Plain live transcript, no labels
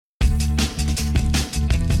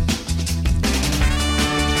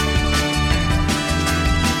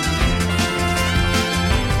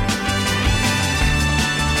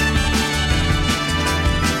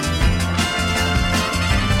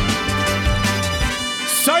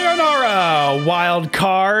Wild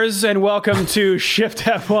cars, and welcome to Shift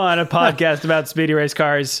F1, a podcast about speedy race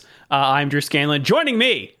cars. I'm Drew Scanlon. Joining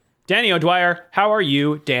me, Danny O'Dwyer. How are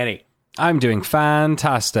you, Danny? I'm doing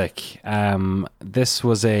fantastic. This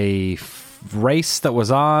was a race that was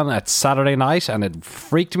on at Saturday night, and it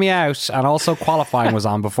freaked me out. And also qualifying was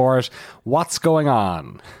on before it. What's going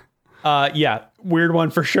on? Yeah, weird one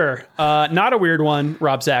for sure. Not a weird one.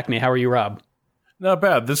 Rob Zachney. How are you, Rob? Not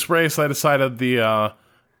bad. This race, I decided the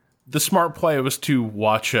smart play was to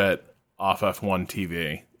watch it off F1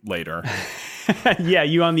 TV later. Yeah,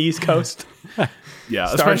 you on the East Coast?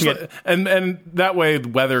 Yeah, especially, and that way the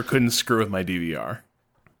weather couldn't screw with my DVR.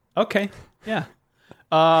 Okay, yeah.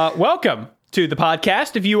 Welcome to the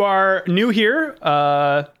podcast. If you are new here,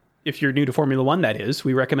 if you're new to Formula One, that is,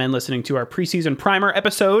 we recommend listening to our preseason primer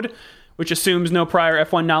episode, which assumes no prior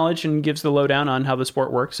F1 knowledge and gives the lowdown on how the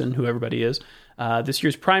sport works and who everybody is. This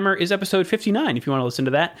year's primer is episode 59, if you want to listen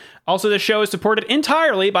to that. Also, this show is supported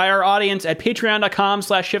entirely by our audience at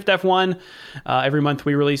patreon.com/shiftf1. Every month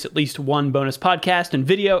we release at least one bonus podcast and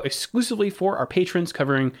video exclusively for our patrons,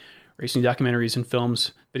 covering racing documentaries and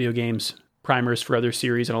films, video games, primers for other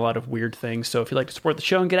series, and a lot of weird things. So if you'd like to support the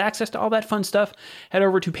show and get access to all that fun stuff, head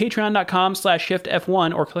over to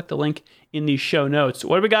patreon.com/shiftf1 or click the link in the show notes.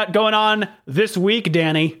 What do we got going on this week,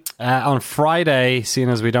 Danny? On Friday, seeing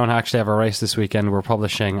as we don't actually have a race this weekend, we're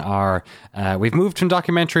publishing our... we've moved from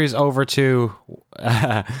documentaries over to...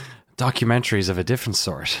 documentaries of a different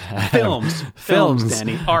sort. Films,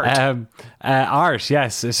 Danny. Art. Art,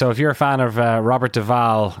 yes. So if you're a fan of Robert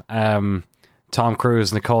Duvall, Tom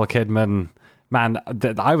Cruise, Nicole Kidman, man,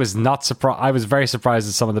 I was not surprised. I was very surprised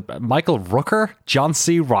at some of the... Michael Rooker, John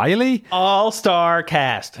C. Reilly. All-star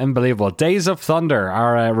cast. Unbelievable. Days of Thunder,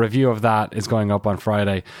 our review of that is going up on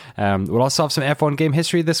Friday. We'll also have some F1 game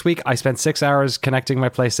history this week. I spent 6 hours connecting my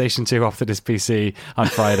PlayStation 2 up to this PC on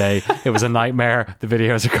Friday. It was a nightmare. The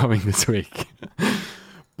videos are coming this week.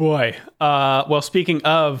 Boy. Well, speaking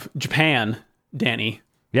of Japan, Danny...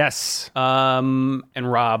 Yes. And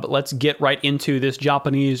Rob, let's get right into this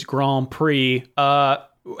Japanese Grand Prix.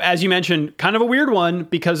 As you mentioned, kind of a weird one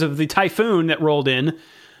because of the typhoon that rolled in.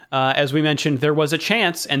 As we mentioned, there was a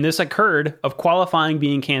chance, and this occurred, of qualifying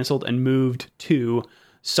being canceled and moved to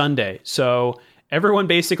Sunday. So everyone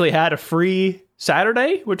basically had a free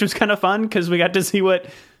Saturday, which was kind of fun because we got to see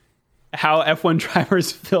how F1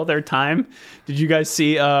 drivers fill their time. Did you guys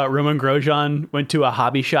see Romain Grosjean went to a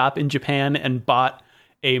hobby shop in Japan and bought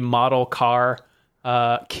a model car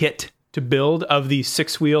kit to build of the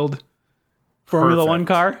six-wheeled Formula One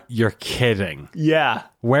car? You're kidding. Yeah.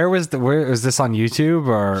 Where was this on YouTube,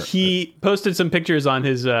 or he posted some pictures on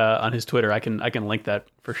his Twitter. I can link that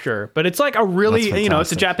for sure. But it's like a really,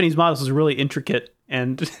 it's a Japanese model, so it's really intricate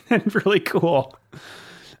and really cool.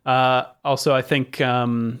 Also, I think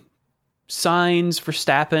Sainz,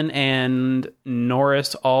 Verstappen, and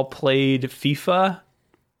Norris all played FIFA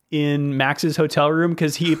in Max's hotel room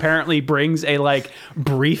because he apparently brings a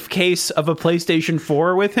briefcase of a PlayStation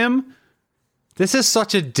 4 with him. This is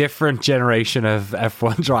such a different generation of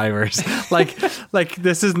F1 drivers. like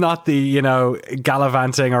this is not the,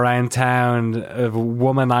 gallivanting around town,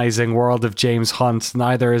 womanizing world of James Hunt.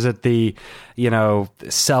 Neither is it the,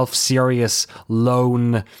 self-serious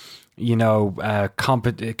lone,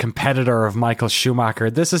 competitor of Michael Schumacher.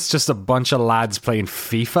 This is just a bunch of lads playing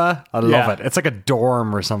FIFA. I love it. It's like a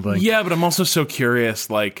dorm or something. Yeah, but I'm also so curious,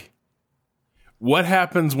 what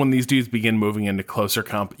happens when these dudes begin moving into closer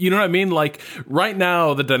comp? You know what I mean? Right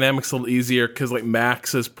now, the dynamic's a little easier because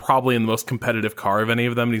Max is probably in the most competitive car of any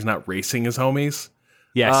of them, and he's not racing his homies.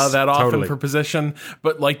 Yes, that often totally. For position.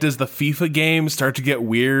 But does the FIFA game start to get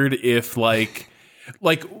weird if what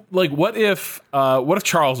if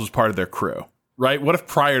Charles was part of their crew, right? What if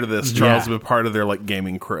prior to this Charles had been part of their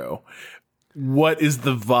gaming crew? What is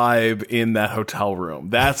the vibe in that hotel room?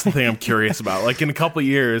 That's the thing I'm curious about. In a couple of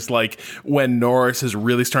years, when Norris is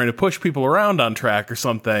really starting to push people around on track or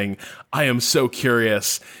something, I am so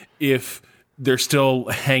curious if they're still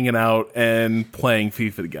hanging out and playing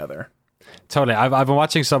FIFA together. Totally. I've been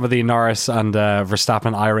watching some of the Norris and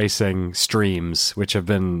Verstappen iRacing streams, which have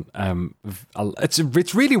been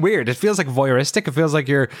it's really weird. It feels like voyeuristic. It feels like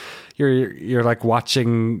you're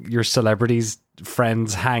watching your celebrities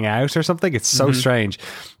friends hang out or something. It's so strange.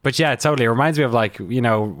 But yeah, totally. It reminds me of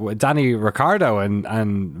Danny Ricciardo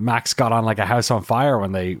and Max got on like a house on fire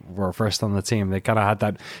when they were first on the team. They kind of had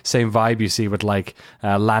that same vibe you see with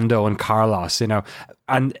Lando and Carlos,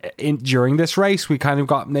 And during this race, we kind of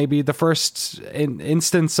got maybe the first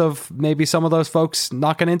instance of maybe some of those folks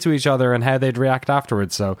knocking into each other and how they'd react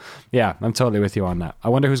afterwards. So yeah, I'm totally with you on that. I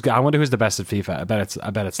wonder who's the best at FIFA. I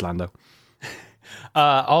bet it's Lando.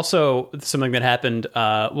 Also, something that happened,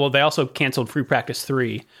 they also canceled Free Practice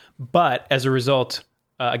 3, but as a result,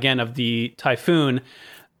 again, of the typhoon,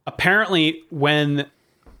 apparently when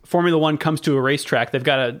Formula One comes to a racetrack, they've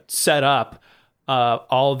got to set up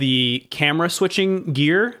all the camera switching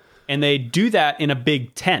gear, and they do that in a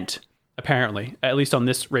big tent, apparently, at least on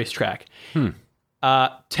this racetrack.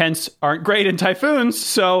 Tents aren't great in typhoons,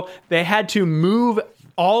 so they had to move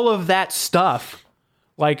all of that stuff,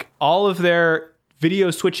 like all of their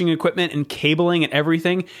video switching equipment and cabling and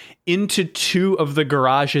everything, into two of the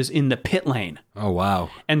garages in the pit lane. Oh,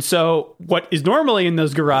 wow. And so what is normally in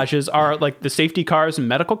those garages are like the safety cars and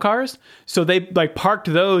medical cars. So they like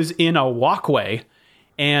parked those in a walkway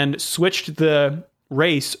and switched the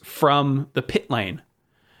race from the pit lane.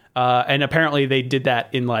 And apparently they did that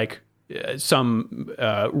in like some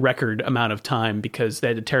record amount of time because they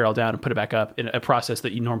had to tear it all down and put it back up in a process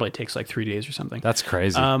that normally takes like 3 days or something. That's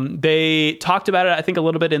crazy. They talked about it, I think, a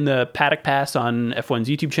little bit in the Paddock Pass on F1's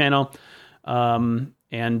YouTube channel. And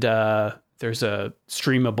there's a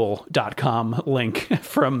streamable.com link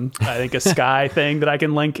from, I think, a Sky thing that I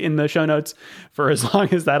can link in the show notes for as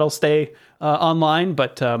long as that'll stay online,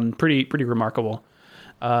 but pretty remarkable.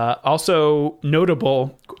 Also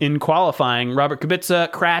notable in qualifying, Robert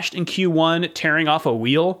Kubica crashed in Q1, tearing off a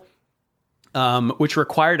wheel, which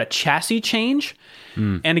required a chassis change.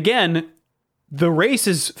 And again, the race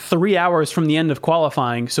is 3 hours from the end of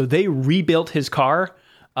qualifying, so they rebuilt his car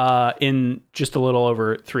in just a little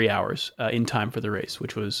over 3 hours in time for the race,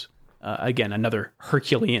 which was, again, another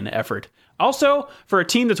Herculean effort. Also, for a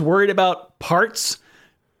team that's worried about parts,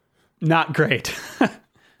 not great.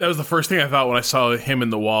 That was the first thing I thought when I saw him in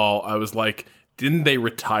the wall. I was like, didn't they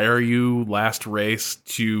retire you last race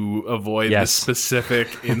to avoid this specific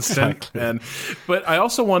instant? But I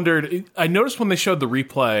also wondered, I noticed when they showed the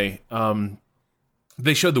replay,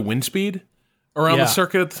 they showed the wind speed around the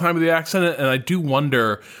circuit at the time of the accident. And I do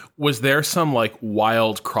wonder, was there some like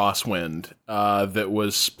wild crosswind that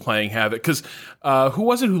was playing havoc? Because who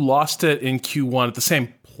was it who lost it in Q1 at the same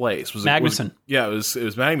place? Was Magnussen. It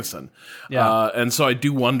was Magnussen. Yeah. And so I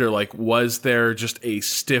do wonder, like, was there just a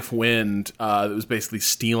stiff wind that was basically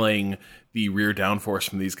stealing the rear downforce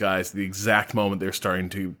from these guys at the exact moment they're starting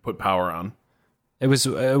to put power on? It was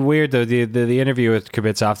weird though. The interview with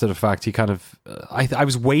Kubica after the fact, he kind of I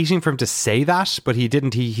was waiting for him to say that, but he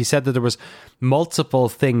didn't. He said that there was multiple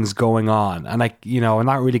things going on, and I'm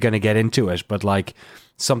not really going to get into it, but like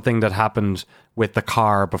something that happened with the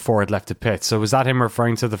car before it left the pit. So was that him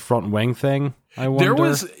referring to the front wing thing? I wonder. There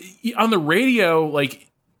was on the radio,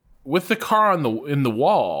 like with the car in the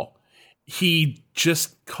wall, he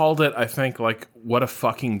just called it, I think, like, what a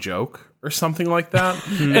fucking joke or something like that.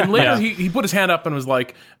 And later he put his hand up and was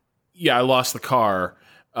like, yeah, I lost the car.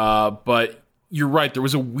 But you're right, there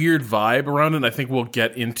was a weird vibe around it, and I think we'll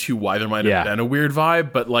get into why there might have been a weird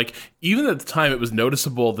vibe. But like, even at the time, it was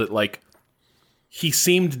noticeable that like he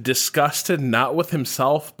seemed disgusted, not with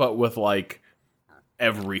himself, but with like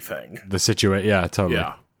everything. The situation, yeah, totally.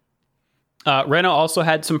 Yeah. Renault also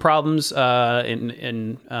had some problems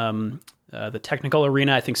in the technical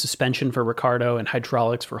arena. I think suspension for Ricciardo and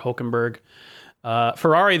hydraulics for Hülkenberg.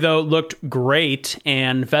 Ferrari, though, looked great,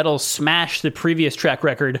 and Vettel smashed the previous track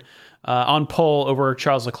record on pole over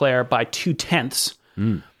Charles Leclerc by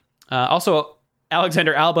 0.2. Also,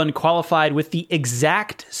 Alexander Albon qualified with the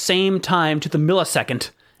exact same time to the millisecond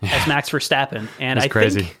as Max Verstappen. And That's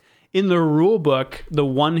crazy. Think in the rule book, the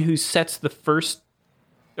one who sets the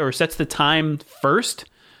time first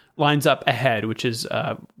lines up ahead, which is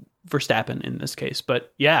Verstappen in this case.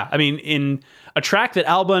 But yeah, I mean, in a track that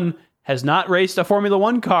Albon has not raced a Formula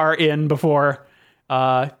One car in before,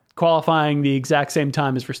 qualifying the exact same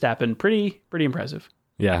time as Verstappen, pretty impressive.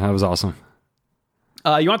 Yeah, that was awesome.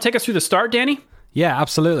 You want to take us through the start, Danny? Yeah,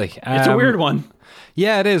 absolutely. It's a weird one.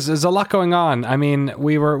 Yeah, it is. There's a lot going on. I mean,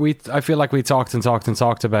 I feel like we talked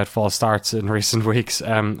about false starts in recent weeks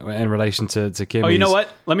in relation to Kimi. Oh, you know what?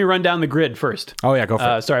 Let me run down the grid first. Oh, yeah, go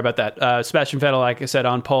for it. Sorry about that. Sebastian Vettel, like I said,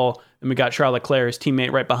 on pole. Then we got Charles Leclerc, his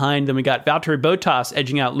teammate, right behind. Then we got Valtteri Bottas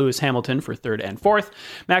edging out Lewis Hamilton for third and fourth.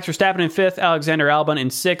 Max Verstappen in fifth. Alexander Albon in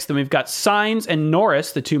sixth. Then we've got Sainz and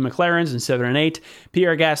Norris, the two McLarens, in 7 and 8.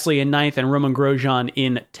 Pierre Gasly in ninth and Romain Grosjean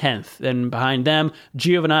in 10th. Then behind them,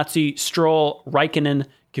 Giovinazzi, Stroll, Raikkonen,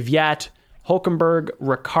 Kvyat, Hülkenberg,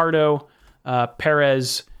 Ricciardo,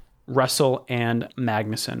 Perez, Russell, and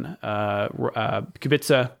Magnussen.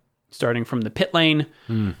 Kubica starting from the pit lane.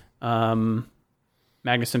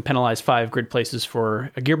 Magnussen penalized 5 grid places for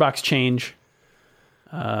a gearbox change.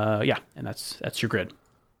 And that's your grid.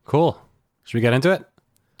 Cool. Should we get into it?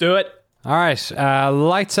 Do it. All right,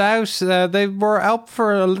 lights out. They were out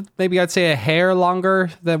for maybe I'd say a hair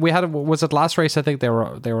longer than we had. Was it last race? I think they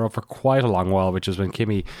were up for quite a long while, which is when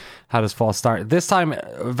Kimi had his false start. This time,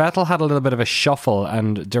 Vettel had a little bit of a shuffle,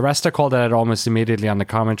 and Di Resta called it out almost immediately on the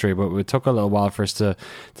commentary. But it took a little while for us to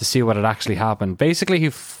see what had actually happened.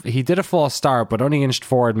 Basically, he did a false start, but only inched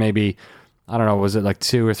forward maybe. I don't know, was it like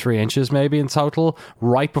 2 or 3 inches maybe in total,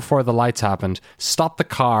 right before the lights happened, stopped the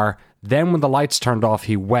car. Then when the lights turned off,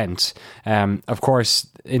 he went. Of course,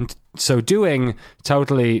 in so doing,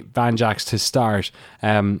 totally banjaxed his start,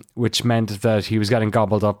 which meant that he was getting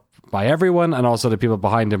gobbled up by everyone, and also the people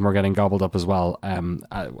behind him were getting gobbled up as well,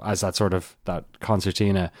 as that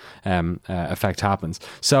concertina effect happens.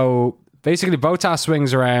 So basically, Bottas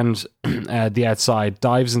swings around the outside,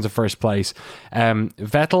 dives into first place.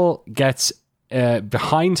 Vettel gets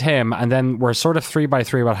behind him, and then we're sort of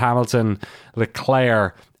 3x3 with Hamilton,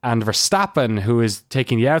 Leclerc, and Verstappen, who is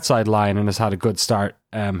taking the outside line and has had a good start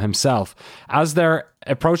himself. As they're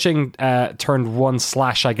approaching turn 1 /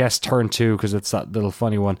 I guess turn 2, because it's that little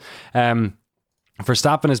funny one,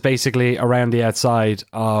 Verstappen is basically around the outside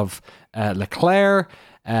of Leclerc.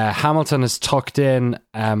 Hamilton is tucked in,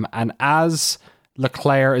 and as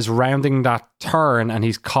Leclerc is rounding that turn and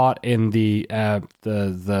he's caught in the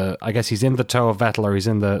I guess he's in the toe of Vettel, or he's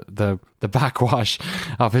in the backwash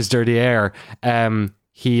of his dirty air,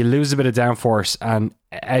 he loses a bit of downforce and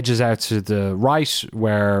edges out to the right,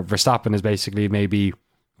 where Verstappen is basically maybe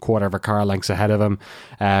quarter of a car lengths ahead of him.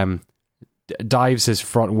 Dives his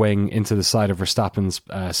front wing into the side of Verstappen's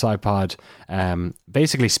side pod,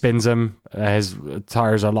 basically spins him. His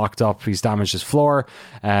tires are locked up. He's damaged his floor,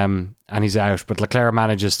 and he's out. But Leclerc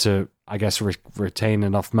manages to, I guess, retain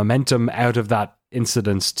enough momentum out of that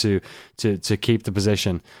incident to keep the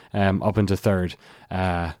position up into third.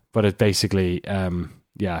 But it basically,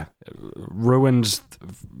 ruined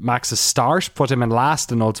Max's start, put him in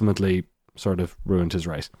last, and ultimately sort of ruined his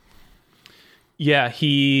race. Yeah,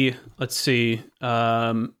 let's see.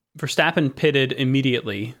 Verstappen pitted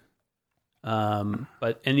immediately. And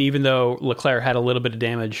even though Leclerc had a little bit of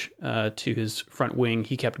damage to his front wing,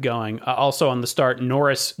 he kept going. Also on the start,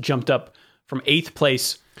 Norris jumped up from 8th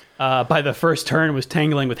place by the first turn, was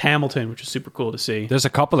tangling with Hamilton, which is super cool to see. There's a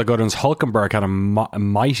couple of good ones. Hulkenberg had a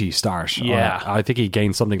mighty start. Yeah. I think he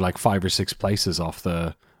gained something like 5 or 6 places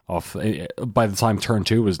by the time turn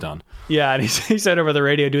 2 was done. Yeah, and he said over the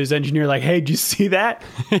radio to his engineer, like, "Hey, did you see that?"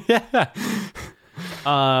 Yeah.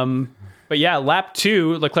 But yeah, lap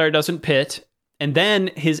 2, Leclerc doesn't pit, and then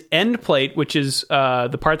his end plate, which is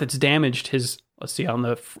the part that's damaged, on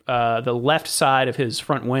the left side of his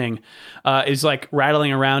front wing, is like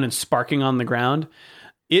rattling around and sparking on the ground.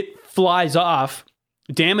 It flies off,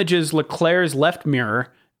 damages Leclerc's left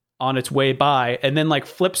mirror on its way by, and then like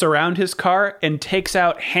flips around his car and takes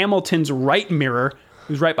out Hamilton's right mirror,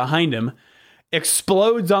 who's right behind him,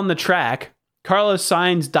 explodes on the track. Carlos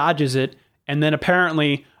Sainz dodges it, and then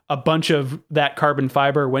apparently a bunch of that carbon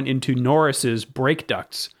fiber went into Norris's brake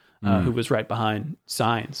ducts, who was right behind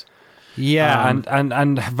Sainz. Yeah,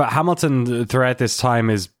 and Hamilton throughout this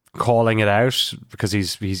time is calling it out because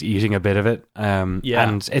he's eating a bit of it.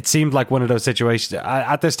 And it seemed like one of those situations.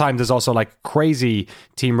 At this time, there's also like crazy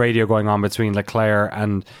team radio going on between Leclerc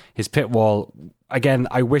and his pit wall. Again,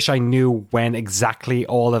 I wish I knew when exactly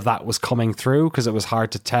all of that was coming through, because it was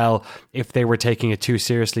hard to tell if they were taking it too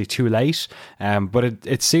seriously too late. But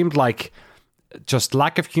it seemed like just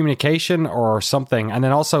lack of communication or something. And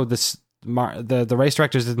then also the race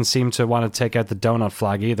directors didn't seem to want to take out the donut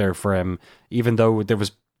flag either for him, even though there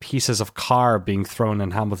was pieces of car being thrown in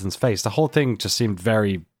Hamilton's face. The whole thing just seemed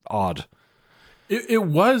very odd. It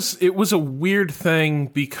was a weird thing,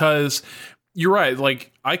 because you're right.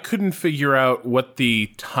 Like, I couldn't figure out what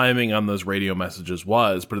the timing on those radio messages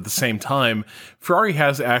was, but at the same time, Ferrari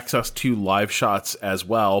has access to live shots as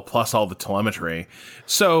well, plus all the telemetry.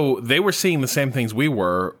 So they were seeing the same things we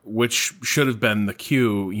were, which should have been the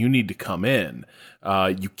cue. You need to come in.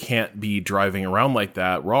 You can't be driving around like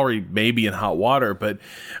that. We're already maybe in hot water, but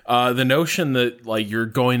the notion that like you're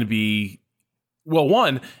going to be, well,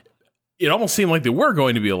 one, it almost seemed like they were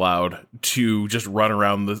going to be allowed to just run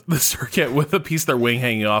around the circuit with a piece of their wing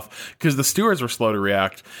hanging off, because the stewards were slow to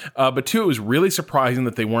react. But two, it was really surprising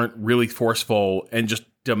that they weren't really forceful and just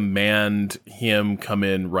demand him come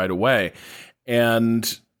in right away.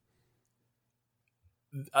 And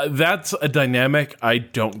that's a dynamic I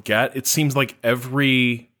don't get. It seems like I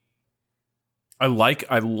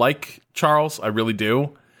like Charles, I really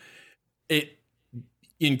do. It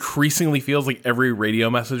increasingly feels like every radio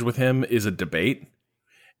message with him is a debate,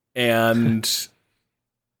 and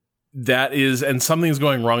and something's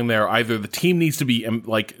going wrong there. Either the team needs to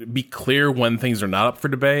be clear when things are not up for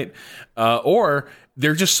debate, or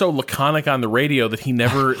they're just so laconic on the radio that he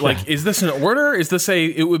never is this an order? Is this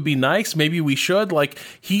it would be nice? Maybe we should.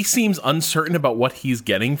 He seems uncertain about what he's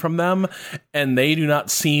getting from them, and they do not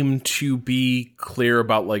seem to be clear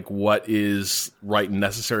about what is right and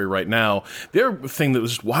necessary right now. The other thing that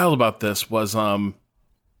was just wild about this was,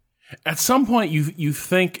 at some point you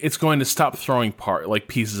think it's going to stop throwing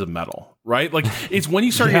pieces of metal. Right? It's when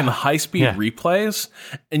you start getting the high-speed replays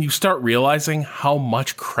and you start realizing how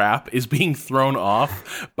much crap is being thrown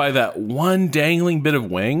off by that one dangling bit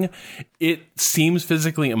of wing. It seems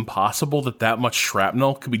physically impossible that much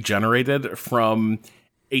shrapnel could be generated from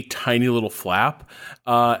a tiny little flap.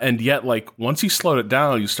 And yet, once you slowed it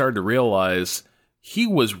down, you started to realize he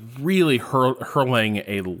was really hurling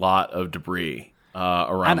a lot of debris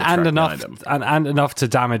around the track behind him. And enough to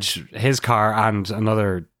damage his car and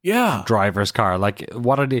another driver's car.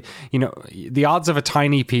 What are the odds of a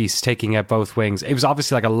tiny piece taking out both wings? It was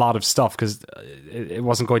obviously a lot of stuff, because it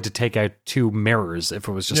wasn't going to take out two mirrors if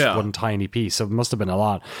it was just one tiny piece. So it must have been a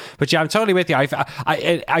lot. But I'm totally with you.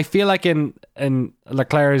 I feel like in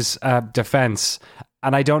Leclerc's defense,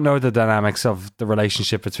 and I don't know the dynamics of the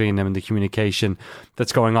relationship between them and the communication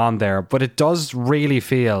that's going on there, but it does really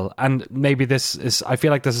feel, and maybe I feel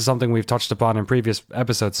like this is something we've touched upon in previous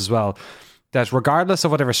episodes as well, that regardless of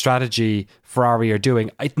whatever strategy Ferrari are doing,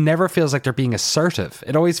 it never feels like they're being assertive.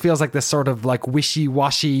 It always feels like this sort of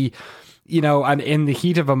wishy-washy, and in the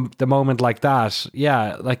heat of the moment like that,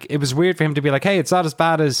 it was weird for him to be like, hey, it's not as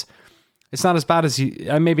bad as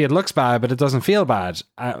you, maybe it looks bad, but it doesn't feel bad.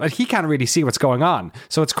 He can't really see what's going on.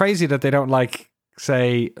 So it's crazy that they don't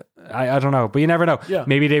say, I don't know, but you never know. Yeah.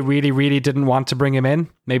 Maybe they really, really didn't want to bring him in.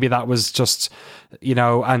 Maybe that was just,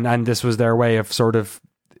 and this was their way of sort of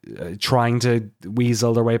trying to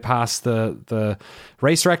weasel their way past the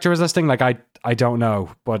race director resisting. I don't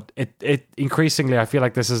know, but it increasingly, I feel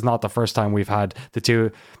like this is not the first time we've had the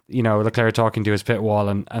two, Leclerc talking to his pit wall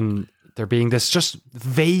and there being this just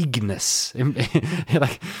vagueness.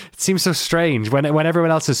 It seems so strange when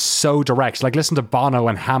everyone else is so direct. Listen to Bono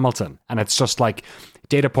and Hamilton, and it's just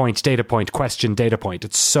data point, question, data point.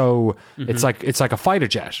 It's so it's like a fighter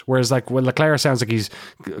jet. Whereas when Leclerc sounds like he's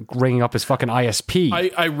ringing up his fucking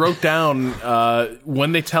ISP. I wrote down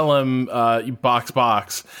when they tell him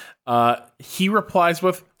box, he replies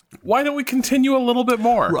with, "Why don't we continue a little bit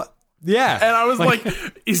more?" Right. Yeah. And I was like,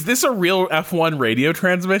 is this a real F1 radio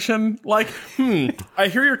transmission? I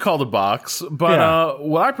hear your call to box, but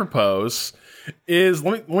what I propose is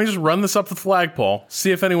let me just run this up the flagpole, see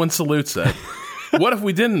if anyone salutes it. What if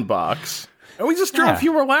we didn't box? And we just drive a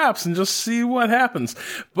few more laps and just see what happens.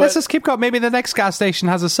 But let's just keep going. Maybe the next gas station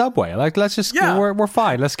has a subway. Let's just we're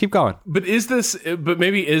fine. Let's keep going. But is this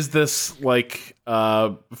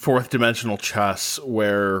fourth dimensional chess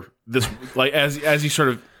where this as you sort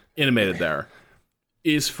of intimated there,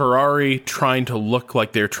 is Ferrari trying to look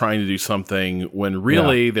like they're trying to do something when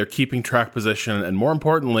really they're keeping track position, and more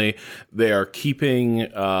importantly, they are keeping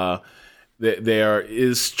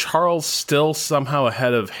is Charles still somehow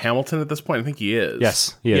ahead of Hamilton at this point? I think he is.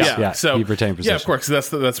 Yes, he is. Yeah. So he retained position. Yeah, of course.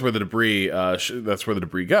 That's where the debris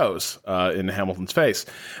goes in Hamilton's face.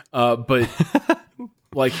 But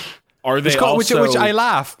are they also... Which I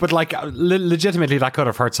laugh, but legitimately that could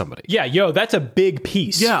have hurt somebody. Yeah, that's a big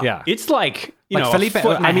piece. Yeah. It's Felipe, a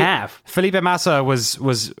foot and a half. Felipe Massa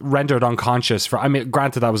was rendered unconscious for. I mean,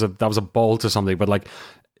 granted that was a bolt or something, but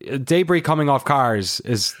debris coming off cars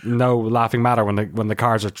is no laughing matter when the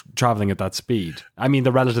cars are traveling at that speed. I mean,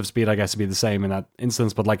 the relative speed, I guess, would be the same in that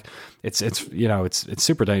instance, but it's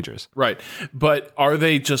super dangerous. Right. But are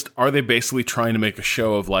they basically trying to make a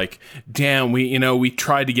show of damn, we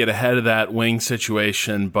tried to get ahead of that wing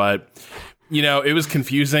situation, but it was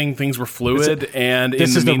confusing. Things were fluid, and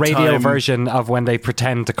this is the radio version of when they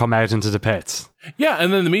pretend to come out into the pits. Yeah,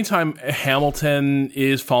 and then in the meantime, Hamilton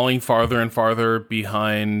is falling farther and farther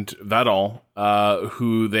behind Vettel,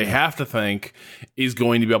 who they have to think is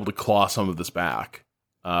going to be able to claw some of this back,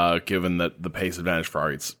 given that the pace advantage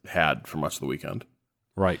Ferrari's had for much of the weekend.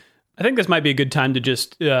 Right. I think this might be a good time to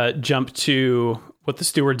just jump to what the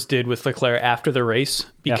stewards did with Leclerc after the race,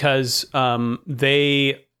 because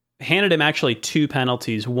they handed him actually two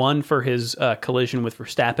penalties. One for his collision with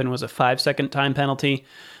Verstappen was a 5-second time penalty,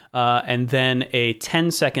 and then a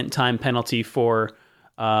 10-second time penalty for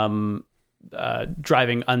driving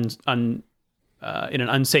in an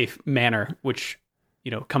unsafe manner, which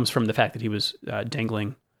comes from the fact that he was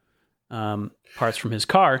dangling parts from his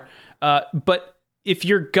car. But if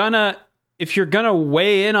you're gonna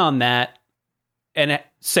weigh in on that and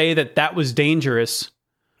say that was dangerous,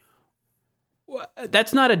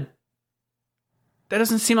 that's not a. That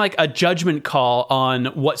doesn't seem like a judgment call on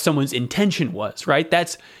what someone's intention was,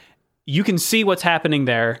 right? You can see what's happening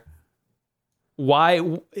there. Why,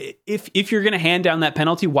 if you're going to hand down that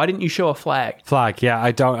penalty, why didn't you show a flag?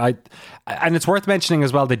 Yeah, and it's worth mentioning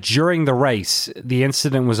as well that during the race, the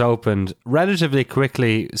incident was opened relatively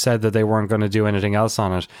quickly, said that they weren't going to do anything else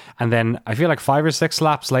on it. And then I feel like 5 or 6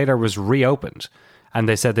 laps later was reopened. And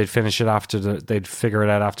they said they'd finish it they'd figure it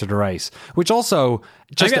out after the race. Which also,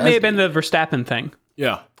 I think it may have been the Verstappen thing.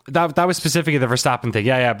 Yeah. That was specifically the Verstappen thing.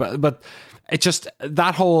 Yeah. But it just,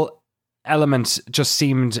 that whole element just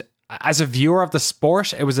seemed, as a viewer of the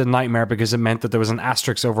sport, it was a nightmare because it meant that there was an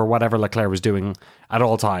asterisk over whatever Leclerc was doing at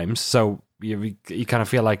all times. So you kind of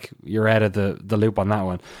feel like you're out of the loop on that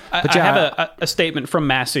one. But I have a statement from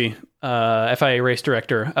Massey, FIA race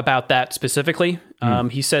director, about that specifically.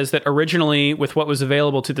 He says that originally, with what was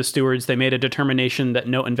available to the stewards, they made a determination that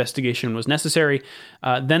no investigation was necessary.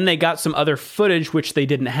 Then they got some other footage, which they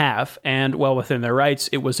didn't have, and well within their rights,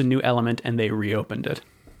 it was a new element, and they reopened it.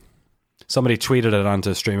 Somebody tweeted it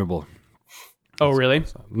onto Streamable. Oh, really?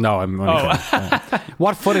 No, I'm only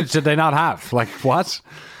What footage did they not have? Like, what?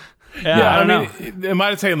 Yeah, I don't know. It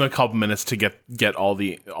might have taken them a couple minutes to get all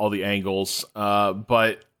the angles,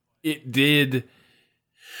 but it did.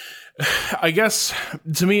 I guess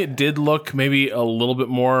to me, it did look maybe a little bit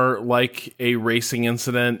more like a racing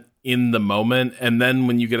incident in the moment, and then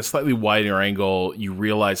when you get a slightly wider angle, you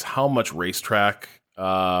realize how much racetrack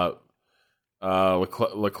Leclerc.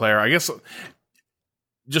 I guess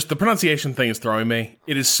just the pronunciation thing is throwing me.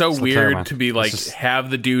 It is so it's weird Leclerc, to be like,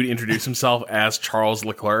 have the dude introduce himself as Charles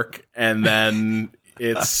Leclerc, and then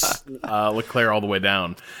it's Leclerc all the way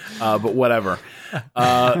down. But whatever.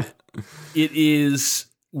 It is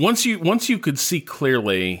once you could see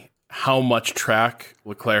clearly how much track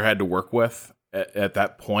Leclerc had to work with at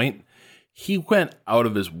that point, he went out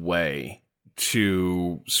of his way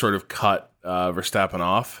to sort of cut Verstappen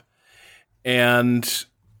off. And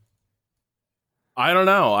I don't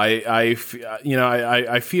know. I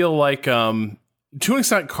feel like to an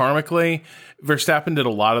extent karmically, Verstappen did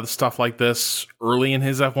a lot of the stuff like this early in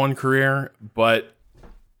his F1 career, but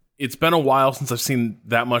it's been a while since I've seen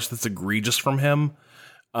that much that's egregious from him.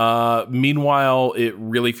 Meanwhile, it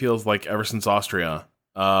really feels like ever since Austria,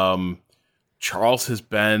 Charles has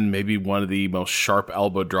been maybe one of the most sharp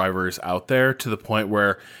elbow drivers out there, to the point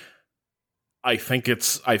where I think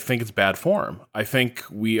it's bad form. I think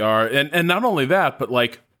we are, and not only that, but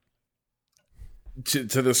like to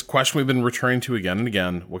this question we've been returning to again and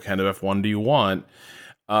again: what kind of F1 do you want?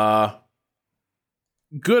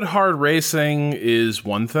 Good hard racing is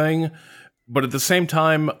one thing, but at the same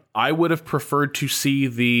time, I would have preferred to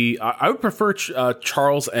see I would prefer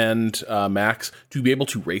Charles and Max to be able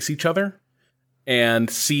to race each other and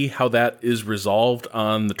see how that is resolved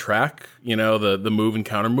on the track, the move and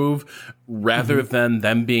counter move, rather than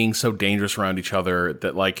them being so dangerous around each other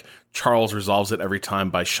that like Charles resolves it every time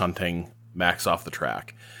by shunting Max off the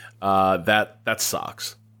track. That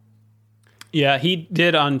sucks. Yeah, he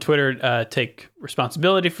did on Twitter take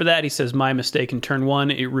responsibility for that. He says, "My mistake in turn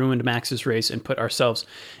 1, it ruined Max's race and put ourselves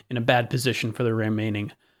in a bad position for the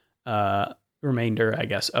remainder, I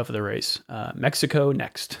guess, of the race. Mexico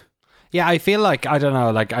next." Yeah, I feel like, I don't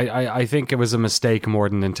know, like I think it was a mistake more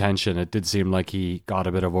than intention. It did seem like he got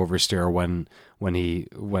a bit of oversteer when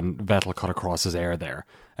Vettel cut across his air there.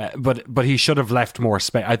 But he should have left more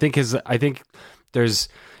space. I think there's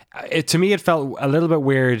to me it felt a little bit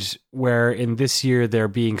weird where in this year they're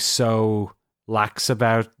being so lax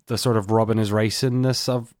about the sort of rubbing his racingness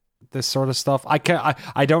of this sort of stuff.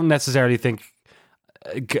 I don't necessarily think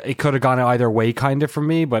it could have gone either way kind of for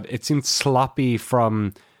me, but it seemed sloppy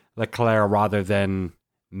from Leclerc rather than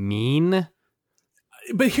mean.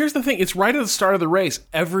 But here's the thing. It's right at the start of the race.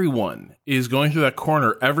 Everyone is going through that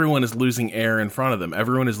corner. Everyone is losing air in front of them.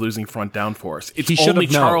 Everyone is losing front downforce. It's only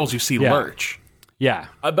Charles you see lurch. Yeah.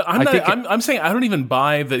 But I'm saying I don't even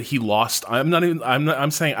buy that he lost. I'm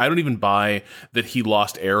saying I don't even buy that he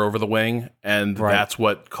lost air over the wing, and that's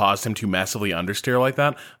what caused him to massively understeer like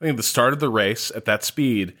that. I think at the start of the race at that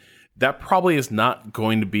speed, that probably is not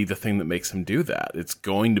going to be the thing that makes him do that. It's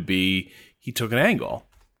going to be he took an angle.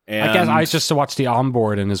 And I guess I just watch the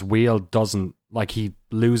onboard and his wheel doesn't, like, he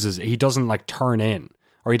doesn't like turn in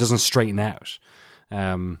or he doesn't straighten out.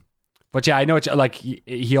 But yeah, I know it's like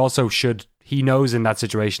he also should. He knows in that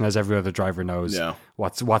situation, as every other driver knows,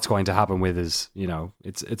 what's going to happen with his.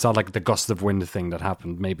 It's not like the gust of wind thing that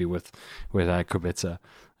happened maybe with Kubica.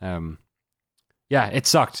 Yeah, it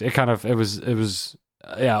sucked. It was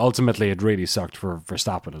ultimately it really sucked for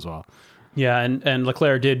Verstappen as well. Yeah, and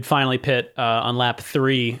Leclerc did finally pit on lap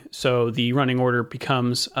 3, so the running order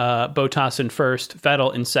becomes Bottas in first,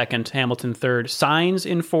 Vettel in second, Hamilton third, Sainz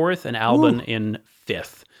in fourth, and Albon in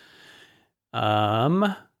fifth. Look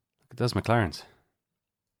at those McLarens.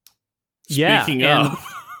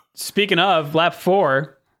 Speaking of lap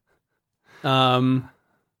 4, Albon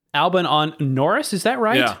on Norris, is that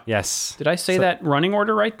right? Yeah. Yes. Did I say that running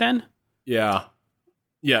order right then? Yeah.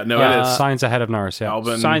 Yeah, no, it is. Sainz ahead of Norris, yeah.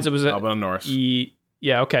 Sainz, it was Albon and Norris.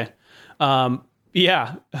 Yeah, okay.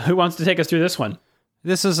 Yeah, who wants to take us through this one?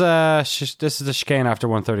 This is the chicane after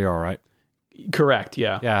 130, all right? Correct,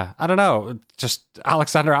 yeah. Yeah, I don't know. Just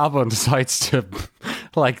Alexander Albon decides to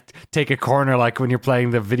like take a corner like when you're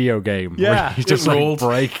playing the video game. Yeah, you just like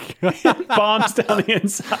break. Bombs down the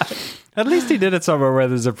inside. At least he did it somewhere where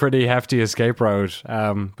there's a pretty hefty escape road.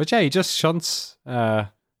 But yeah, he just shunts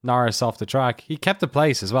Norris off the track. He kept the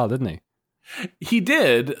place as well, didn't he? He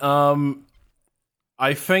did.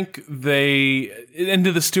 I think did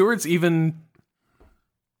the stewards even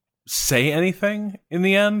say anything in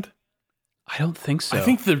the end? I don't think so. I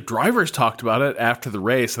think the drivers talked about it after the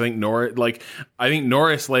race. I think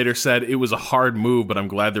Norris later said it was a hard move, but I'm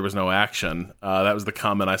glad there was no action. That was the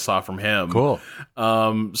comment I saw from him. Cool.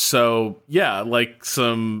 So yeah, like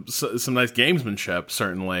some nice gamesmanship,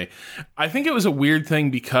 certainly. I think it was a weird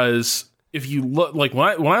thing because if you look, like when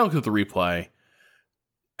I looked at the replay,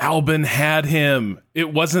 Albon had him.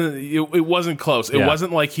 It wasn't close. It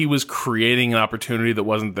wasn't like he was creating an opportunity that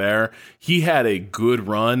wasn't there. He had a good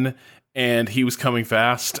run. And he was coming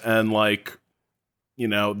fast, and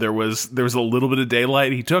there was a little bit of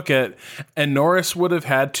daylight. He took it, and Norris would have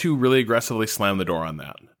had to really aggressively slam the door on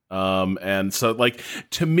that. And so,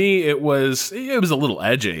 to me, it was a little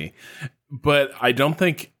edgy, but I don't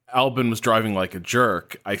think Albon was driving like a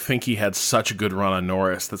jerk. I think he had such a good run on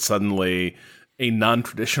Norris that suddenly a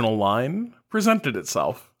non-traditional line presented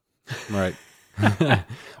itself. Right.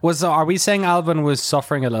 Are we saying Albon was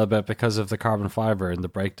suffering a little bit because of the carbon fiber in the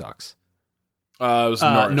brake ducts? It was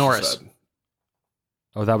Norris.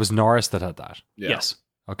 Oh, that was Norris that had that? Yeah. Yes.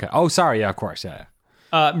 Okay. Oh, sorry. Yeah, of course. Yeah.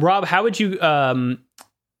 Rob, how would you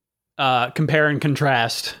compare and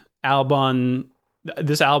contrast this Albon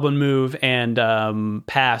move and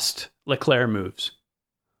past Leclerc moves?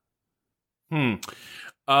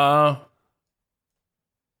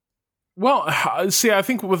 Well, see, I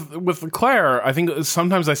think with Leclerc, I think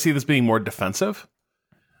sometimes I see this being more defensive.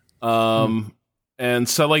 And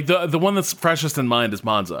so, like the one that's freshest in mind is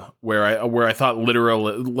Monza, where I thought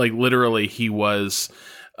literally he was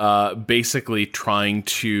basically trying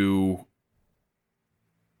to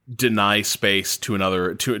deny space to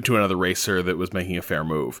another racer that was making a fair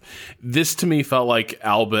move. This to me felt like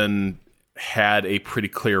Albon had a pretty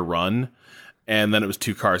clear run, and then it was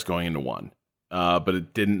two cars going into one, but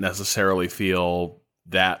it didn't necessarily feel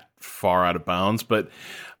that far out of bounds, but.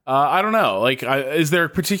 I don't know. Is there a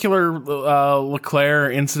particular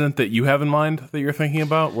Leclerc incident that you have in mind that you're thinking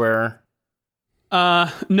about? Where?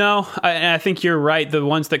 No, I think you're right. The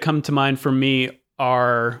ones that come to mind for me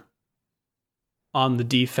are on the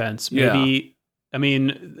defense. Maybe, yeah. I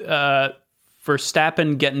mean,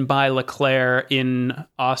 Verstappen getting by Leclerc in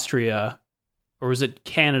Austria, or was it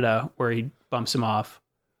Canada where he bumps him off?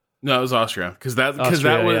 No, it was Austria because that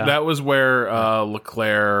was where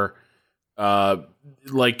Leclerc.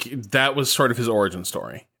 That was sort of his origin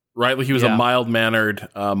story, right? Like he was a mild-mannered,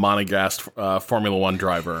 monogassed Formula One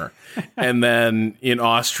driver, and then in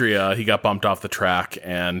Austria he got bumped off the track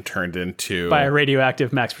and turned into by a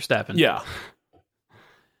radioactive Max Verstappen. Yeah.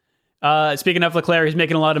 Speaking of Leclerc, he's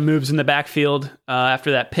making a lot of moves in the backfield.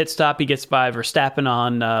 After that pit stop, he gets by Verstappen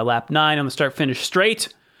on lap 9 on the start-finish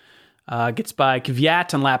straight. Gets by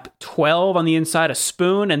Kvyat on lap 12 on the inside, a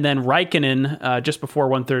spoon, and then Raikkonen just before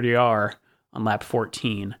 130R on lap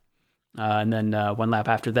 14. And then one lap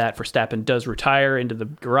after that, Verstappen does retire into the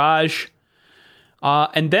garage.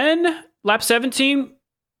 And then lap 17,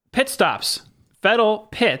 pit stops.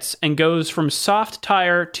 Vettel pits and goes from soft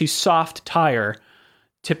tire to soft tire,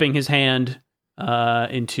 tipping his hand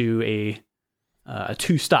into a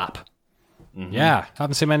two-stop. Mm-hmm. Yeah,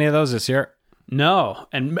 haven't seen many of those this year. No,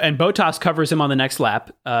 and Bottas covers him on the next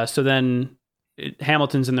lap. So then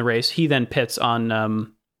Hamilton's in the race. He then pits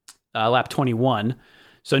on lap 21.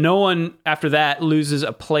 So no one after that loses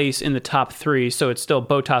a place in the top 3. So it's still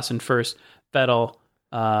Bottas in first, Vettel,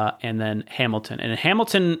 and then Hamilton. And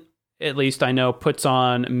Hamilton, at least I know, puts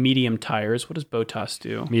on medium tires. What does Bottas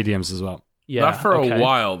do? Mediums as well. Yeah, not for a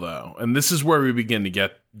while though. And this is where we begin to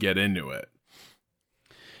get into it.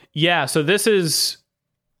 Yeah. So this is.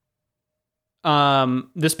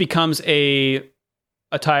 This becomes a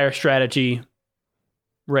tire strategy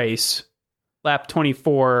race, lap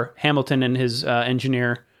 24, Hamilton and his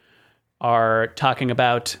engineer are talking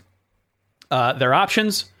about their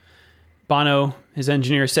options. Bono, his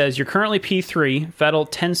engineer, says, "You're currently P3, Vettel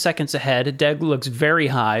 10 seconds ahead. Deg looks very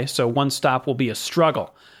high, so one stop will be a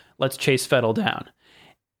struggle. Let's chase Vettel down."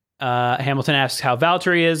 Hamilton asks how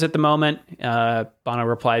Valtteri is at the moment. Bono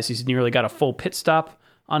replies he's nearly got a full pit stop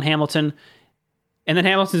on Hamilton. And then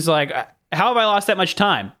Hamilton's like, "How have I lost that much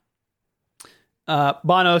time?"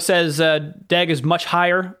 Bono says Deg is much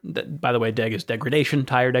higher. By the way, Deg is degradation,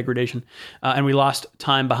 tire degradation. And we lost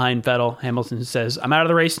time behind Vettel. Hamilton says, "I'm out of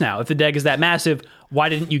the race now. If the Deg is that massive, why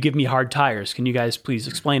didn't you give me hard tires? Can you guys please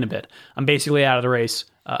explain a bit? I'm basically out of the race,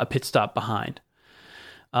 a pit stop behind."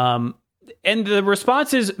 And the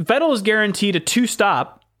response is, Vettel is guaranteed a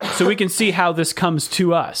 2-stop, so we can see how this comes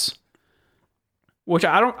to us. Which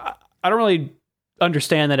I don't really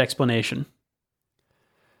understand that explanation.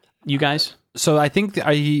 You guys? So I think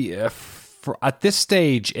at this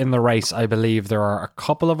stage in the race, I believe there are a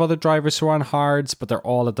couple of other drivers who are on hards, but they're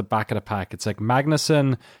all at the back of the pack. It's like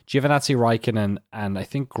Magnussen, Giovinazzi, Raikkonen, and I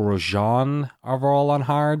think Grosjean are all on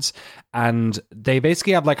hards. And they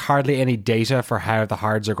basically have like hardly any data for how the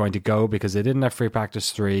hards are going to go because they didn't have free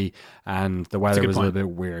practice 3 and the weather was a little bit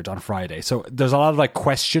weird on Friday. So there's a lot of like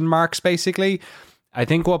question marks basically. I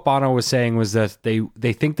think what Bono was saying was that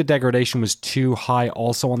they think the degradation was too high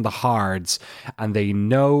also on the hards, and they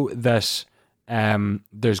know that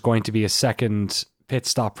there's going to be a second pit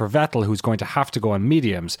stop for Vettel who's going to have to go on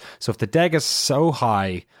mediums. So if the deg is so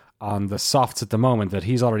high on the softs at the moment that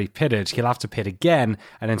he's already pitted, he'll have to pit again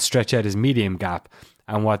and then stretch out his medium gap.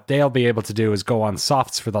 And what they'll be able to do is go on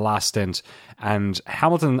softs for the last stint. And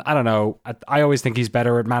Hamilton, I don't know, I always think he's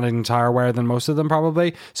better at managing tire wear than most of them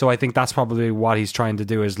probably. So I think that's probably what he's trying to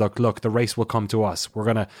do is look, the race will come to us. We're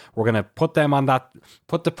gonna put them on that,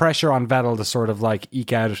 put the pressure on Vettel to sort of like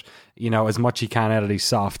eke out, as much he can out of these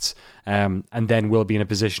softs. And then we'll be in a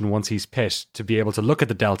position once he's pit to be able to look at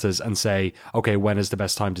the deltas and say, okay, when is the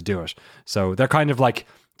best time to do it? So they're kind of like,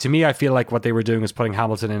 to me, I feel like what they were doing was putting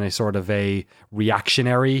Hamilton in a sort of a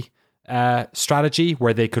reactionary strategy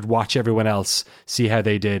where they could watch everyone else, see how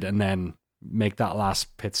they did, and then make that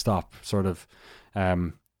last pit stop sort of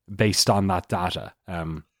based on that data.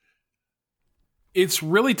 It's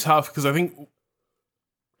really tough because I think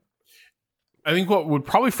what would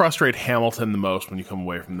probably frustrate Hamilton the most when you come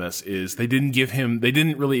away from this is they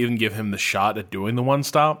didn't really even give him the shot at doing the one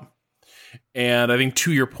stop. And I think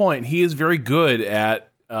to your point, he is very good at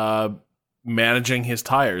managing his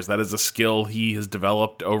tires. That is a skill he has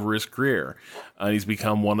developed over his career. He's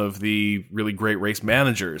become one of the really great race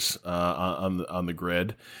managers on the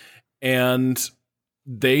grid. And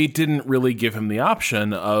they didn't really give him the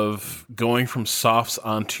option of going from softs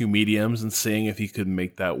onto mediums and seeing if he could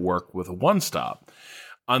make that work with a one stop.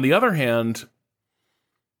 On the other hand,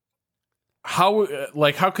 how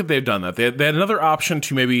could they have done that? They had another option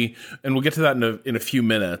to maybe, and we'll get to that in a few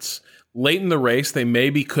minutes. Late in the race, they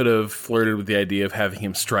maybe could have flirted with the idea of having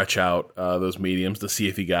him stretch out those mediums to see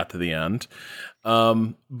if he got to the end.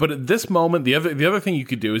 But at this moment, the other thing you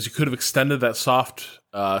could do is you could have extended that soft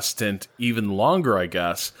stint even longer, I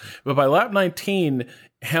guess. But by lap 19,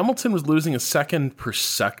 Hamilton was losing a second per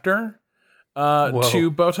sector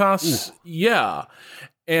to Bottas. Ooh. Yeah.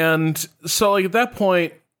 And so like at that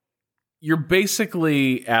point, you're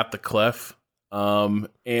basically at the cliff.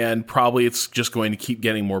 And probably it's just going to keep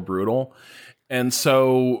getting more brutal. And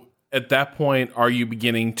so at that point, are you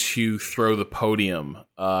beginning to throw the podium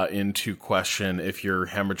into question if you're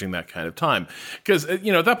hemorrhaging that kind of time? Because, at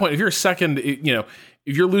that point, if you're second, if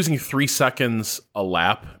you're losing 3 seconds a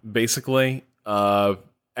lap, basically,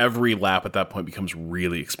 every lap at that point becomes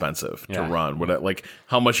really expensive to run. Like,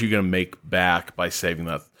 how much are you going to make back by saving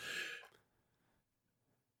that?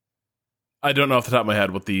 I don't know off the top of my head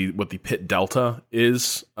what the pit delta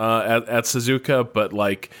is at Suzuka, but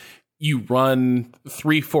like you run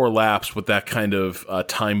 3-4 laps with that kind of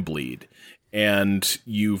time bleed, and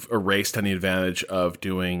you've erased any advantage of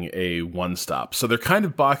doing a one stop. So they're kind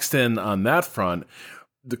of boxed in on that front.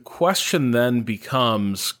 The question then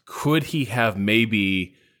becomes, could he have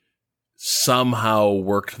maybe somehow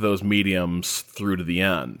worked those mediums through to the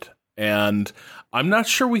end? And I'm not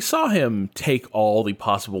sure we saw him take all the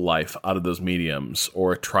possible life out of those mediums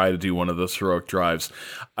or try to do one of those heroic drives.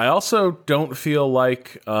 I also don't feel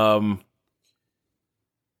like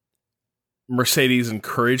Mercedes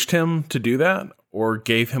encouraged him to do that or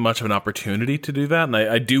gave him much of an opportunity to do that. And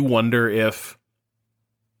I do wonder if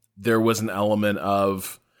there was an element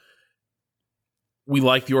of, we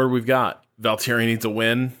like the order we've got. Valtteri needs a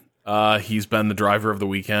win. He's been the driver of the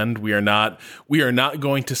weekend. We are not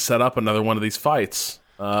going to set up another one of these fights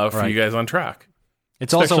for you guys on track.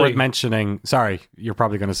 It's also Especially- worth mentioning. Sorry, you're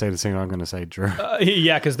probably going to say the same I'm going to say, Drew.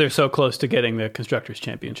 Yeah, because they're so close to getting the constructors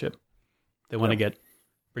championship. They want to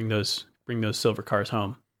bring those silver cars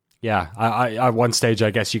home. Yeah, I at one stage,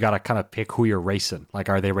 I guess you got to kind of pick who you're racing. Like,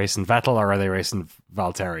 are they racing Vettel or are they racing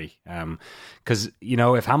Valtteri? Because,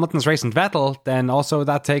 if Hamilton's racing Vettel, then also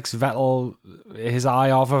that takes Vettel, his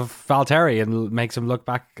eye off of Valtteri and makes him look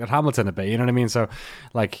back at Hamilton a bit. You know what I mean? So,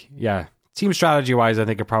 team strategy-wise, I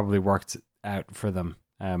think it probably worked out for them.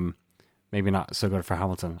 Maybe not so good for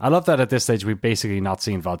Hamilton. I love that at this stage, we've basically not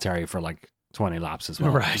seen Valtteri for 20 laps as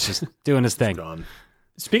well. Right. He's just doing his thing. Gone.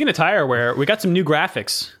 Speaking of tire wear, we got some new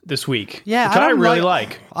graphics this week. Yeah, which I really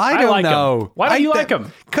like. I don't like 'em. know. Why don't you like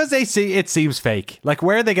them? Because it seems fake. Like,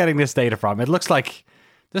 where are they getting this data from? It looks like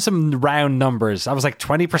there's some round numbers. I was like,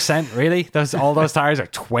 20%? Really? All those tires are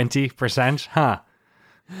 20%? Huh.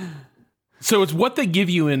 So it's what they give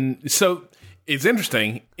you in. So it's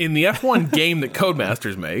interesting. In the F1 game that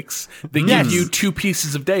Codemasters makes, they give you two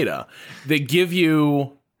pieces of data. They give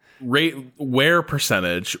you wear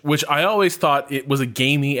percentage, which I always thought it was a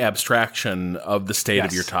gamey abstraction of the state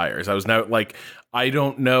of your tires. I was now I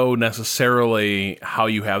don't know necessarily how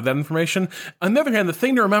you have that information. On the other hand, the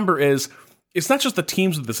thing to remember is it's not just the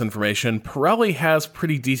teams with this information. Pirelli has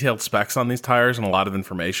pretty detailed specs on these tires and a lot of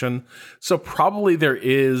information. So probably there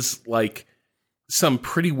is some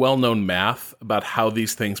pretty well-known math about how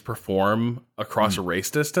these things perform across a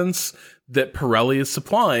race distance that Pirelli is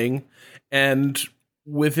supplying. And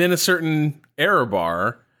within a certain error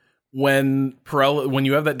bar, when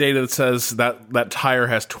you have that data that says that tire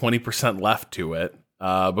has 20% left to it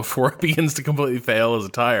before it begins to completely fail as a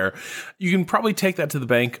tire, you can probably take that to the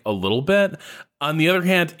bank a little bit. On the other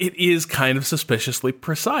hand, it is kind of suspiciously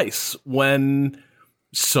precise when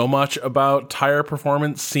so much about tire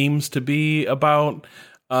performance seems to be about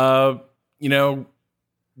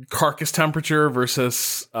carcass temperature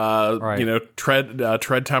versus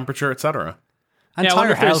tread temperature, etc. And I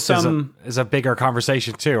wonder tire if there's health is a bigger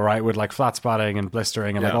conversation too, right? With flat spotting and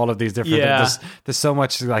blistering and all of these different. Yeah. There's so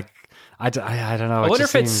much I don't know. I wonder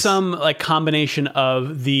if it's some combination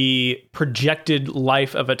of the projected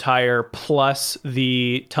life of a tire plus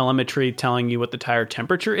the telemetry telling you what the tire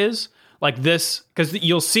temperature is. Like this, because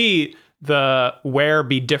you'll see the wear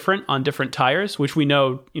be different on different tires, which we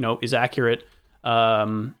know is accurate.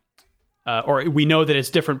 Or we know that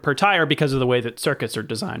it's different per tire because of the way that circuits are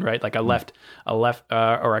designed, right? Like a left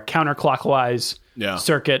or a counterclockwise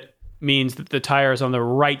circuit means that the tires on the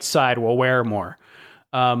right side will wear more.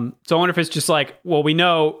 So I wonder if it's just we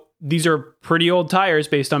know these are pretty old tires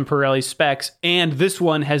based on Pirelli specs, and this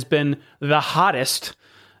one has been the hottest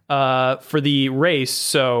for the race,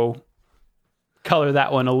 so color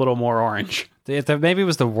that one a little more orange. Maybe it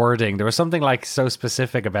was the wording. There was something so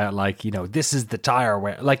specific about this is the tire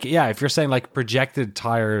where if you're saying projected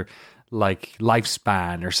tire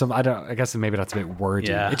lifespan or some, I guess maybe that's a bit wordy.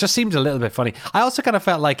 Yeah. It just seemed a little bit funny. I also kind of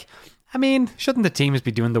felt shouldn't the teams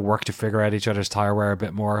be doing the work to figure out each other's tire wear a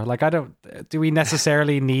bit more? Do we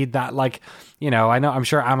necessarily need that? I'm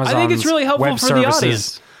sure Amazon. I think it's really helpful for the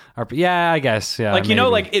audience. I guess. Yeah.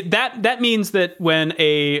 That means that when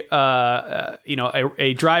a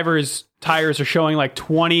driver's tires are showing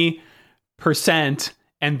 20%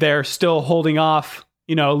 and they're still holding off,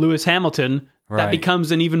 Lewis Hamilton, that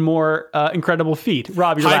becomes an even more incredible feat.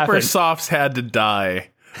 Rob, you're laughing. Hypersofts had to die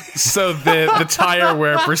so that the tire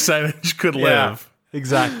wear percentage could live.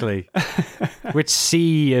 Exactly. Which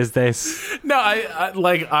C is this? No,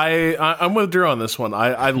 I'm with Drew on this one.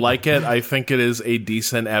 I like it. I think it is a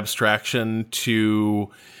decent abstraction to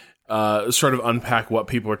sort of unpack what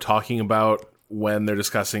people are talking about when they're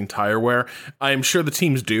discussing tire wear. I'm sure the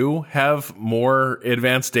teams do have more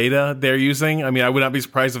advanced data they're using. I mean, I would not be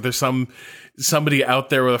surprised if there's somebody out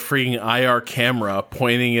there with a freaking IR camera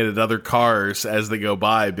pointing it at other cars as they go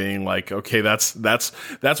by, being okay, that's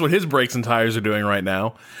what his brakes and tires are doing right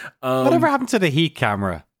now. Whatever happened to the heat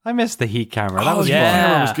camera? I missed the heat camera. That was the fun.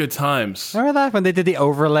 camera was good times. Remember that when they did the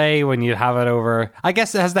overlay when you'd have it over? I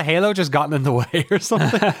guess has the halo just gotten in the way or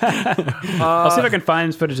something? I'll see if I can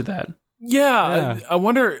find footage of that. Yeah. I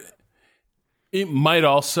wonder. It might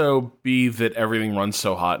also be that everything runs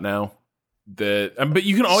so hot now that, but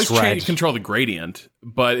you can always control the gradient,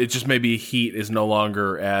 but it just maybe heat is no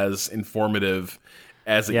longer as informative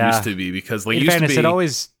as it used to be, because in fairness, it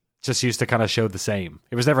always just used to kind of show the same.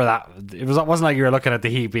 It was never that. It wasn't like you were looking at the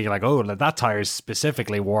heat being that tire is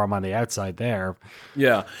specifically warm on the outside there.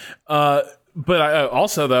 Yeah. But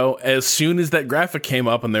also, though, as soon as that graphic came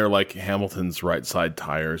up and they're Hamilton's right side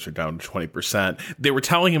tires are down to 20%, they were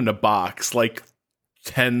telling him to box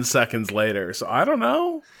 10 seconds later. So I don't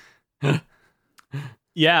know.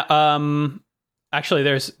 Yeah.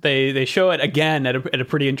 Actually, they show it again at a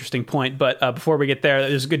pretty interesting point. But before we get there,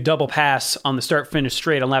 there's a good double pass on the start-finish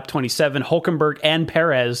straight on lap 27. Hulkenberg and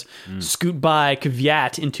Perez scoot by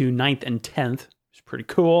Kvyat into 9th and 10th. It's pretty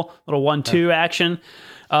cool. Little 1-2 action.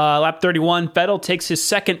 Lap 31, Vettel takes his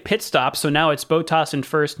second pit stop, so now it's Bottas in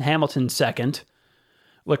first and Hamilton second.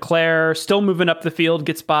 Leclerc, still moving up the field,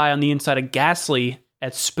 gets by on the inside of Gasly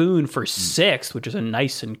at Spoon for sixth, which is a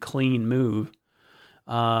nice and clean move.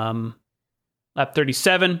 Lap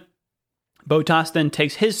 37, Bottas then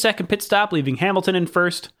takes his second pit stop, leaving Hamilton in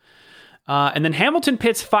first. And then Hamilton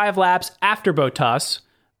pits 5 laps after Bottas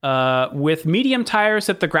with medium tires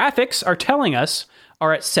that the graphics are telling us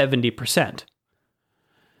are at 70%.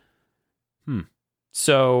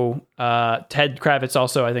 So Ted Kravitz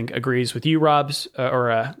also, I think, agrees with you, Robs,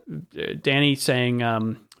 or Danny, saying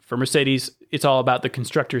for Mercedes, it's all about the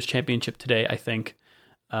Constructors' Championship today, I think,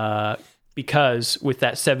 because with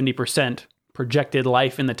that 70% projected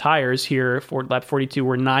life in the tires here for lap 42,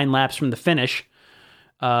 we're 9 laps from the finish.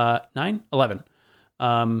 11.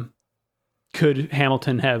 Could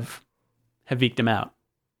Hamilton have eked him out?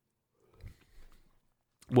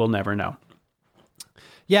 We'll never know.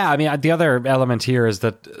 Yeah, I mean, the other element here is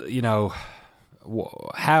that,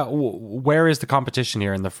 where is the competition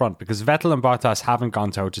here in the front? Because Vettel and Bottas haven't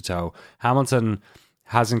gone toe-to-toe. Hamilton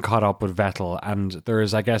hasn't caught up with Vettel, and there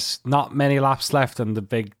is, I guess, not many laps left, and the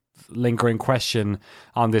big lingering question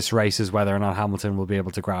on this race is whether or not Hamilton will be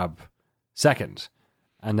able to grab second.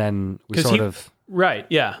 And then Right,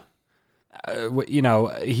 yeah.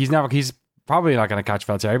 He's probably not going to catch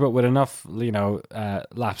Valtteri, but with enough,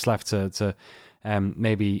 laps left to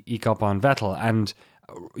maybe eke up on Vettel. And,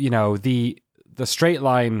 the straight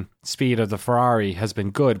line speed of the Ferrari has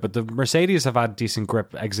been good, but the Mercedes have had decent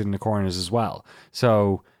grip exiting the corners as well.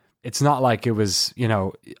 So it's not like it was,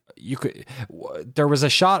 there was a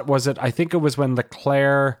shot, I think it was when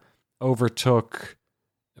Leclerc overtook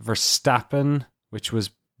Verstappen, which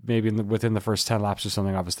was maybe within the first 10 laps or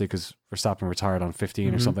something, obviously, because Verstappen retired on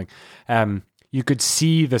 15 or something. You could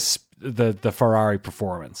see the Ferrari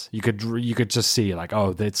performance. You could just see like,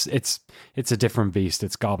 oh, it's a different beast.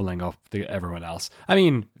 It's gobbling up everyone else. I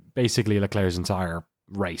mean, basically Leclerc's entire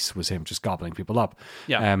race was him just gobbling people up.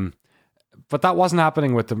 Yeah. But that wasn't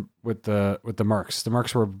happening with the Mercs. The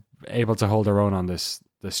Mercs were able to hold their own on this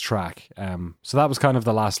track. So that was kind of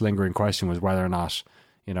the last lingering question, was whether or not,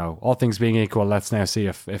 all things being equal, let's now see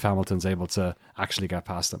if Hamilton's able to actually get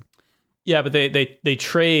past them. Yeah, but they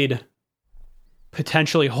trade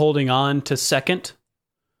potentially holding on to second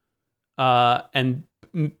and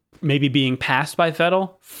maybe being passed by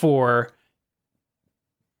Vettel for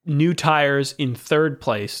new tires in third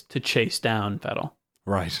place to chase down Vettel.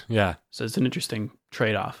 Right, yeah. So it's an interesting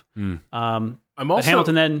trade-off. I'm also...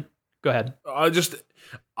 Hamilton then... Go ahead.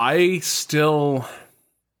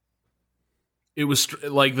 It was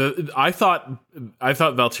like I thought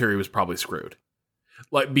Valtteri was probably screwed,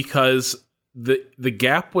 like, because the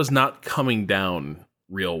gap was not coming down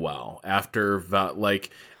real well after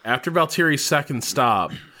Valtteri's second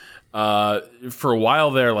stop. For a while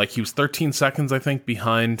there, like, he was 13 seconds, I think,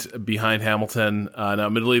 behind Hamilton. Now,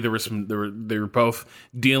 admittedly, they were both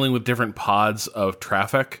dealing with different pods of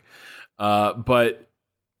traffic, but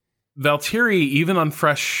Valtteri, even on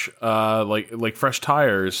fresh fresh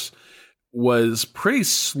tires, was pretty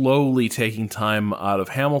slowly taking time out of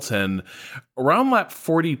Hamilton. Around lap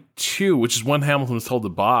 42, which is when Hamilton was told to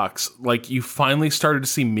box, like, you finally started to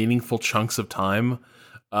see meaningful chunks of time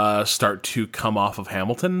start to come off of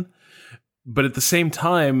Hamilton. But at the same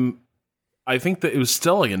time, I think that it was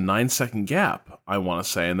still like a 9-second gap, I want to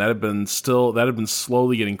say, and that had been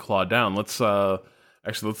slowly getting clawed down. Let's look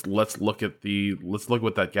at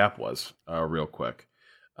what that gap was real quick.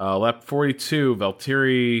 Lap 42,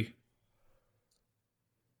 Valtteri.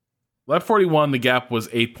 Lap 41, the gap was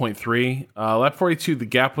 8.3. Lap 42, the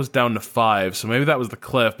gap was down to 5. So maybe that was the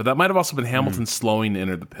cliff, but that might have also been Hamilton slowing to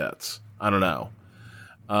enter the pits. I don't know.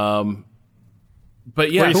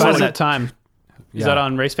 But yeah, where you find that time? Is that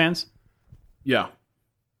on Race Fans? Yeah.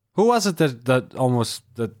 Who was it that almost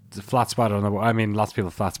the flat spot on the? I mean, lots of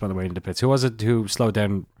people flat spot on the way into the pits. Who was it who slowed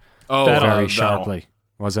down very sharply?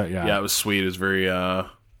 Was it? Yeah. Yeah, it was sweet. It was very.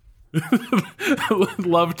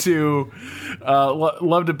 love to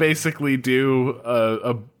basically do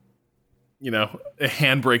a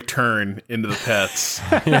handbrake turn into the pits.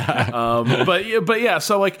 But yeah,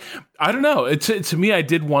 so, like, I don't know. To me, I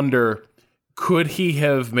did wonder, could he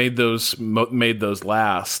have made those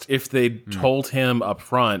last if they'd told him up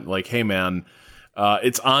front, like, hey man,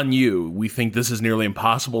 it's on you. We think this is nearly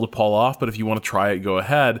impossible to pull off, but if you want to try it, go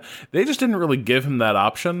ahead. They just didn't really give him that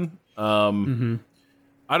option.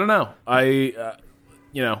 I don't know.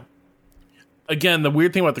 Again, the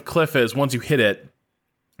weird thing about the cliff is once you hit it,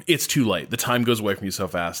 it's too late. The time goes away from you so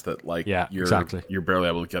fast that you're barely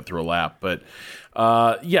able to get through a lap. But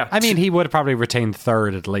I mean, he would have probably retained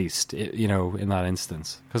third at least, in that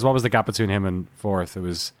instance. Because what was the gap between him and fourth? It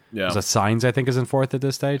was Sainz, I think, is in fourth at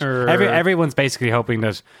this stage. Everyone's basically hoping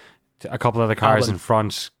that a couple of the cars in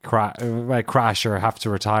front crash or have to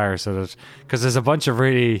retire, so that because there's a bunch of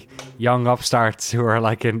really young upstarts who are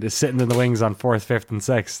like sitting in the wings on fourth, fifth, and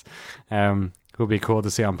sixth, who'll be cool to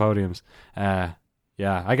see on podiums.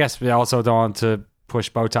 I guess we also don't want to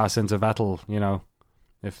push Bottas into Vettel,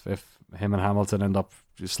 if him and Hamilton end up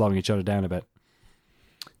slowing each other down a bit.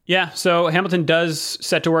 Yeah, so Hamilton does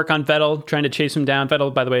set to work on Vettel, trying to chase him down.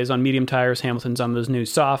 Vettel, by the way, is on medium tires. Hamilton's on those new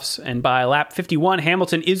softs. And by lap 51,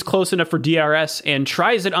 Hamilton is close enough for DRS and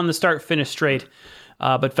tries it on the start-finish straight.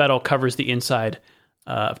 But Vettel covers the inside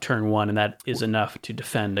of turn one, and that is enough to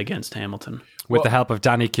defend against Hamilton. With the help of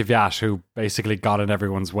Danny Kvyat, who basically got in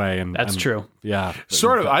everyone's way. That's true. Yeah.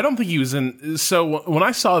 Sort of. I don't think he was in... So when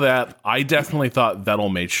I saw that, I definitely thought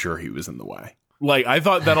Vettel made sure he was in the way. Like, I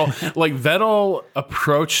thought Vettel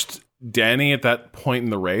approached Danny at that point in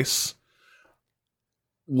the race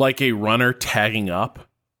like a runner tagging up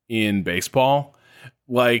in baseball.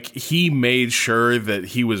 Like, he made sure that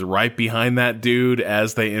he was right behind that dude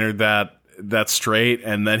as they entered that straight,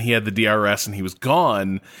 and then he had the DRS and he was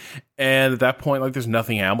gone. And at that point, like, there's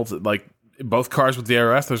nothing Hamilton... Like, both cars with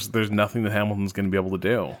DRS, there's nothing that Hamilton's going to be able to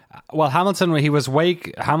do. Well, Hamilton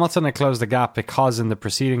had closed the gap because in the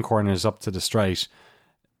preceding corners up to the straight,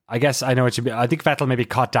 I guess I know it should be. I think Vettel maybe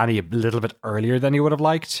caught Danny a little bit earlier than he would have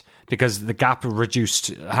liked because the gap reduced.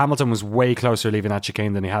 Hamilton was way closer leaving that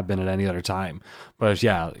chicane than he had been at any other time. But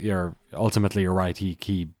yeah, you're right.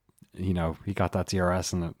 He got that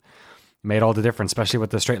DRS and it made all the difference, especially with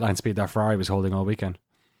the straight line speed that Ferrari was holding all weekend.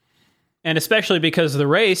 And especially because the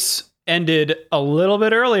race ended a little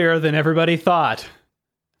bit earlier than everybody thought.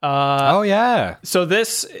 So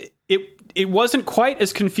it wasn't quite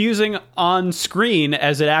as confusing on screen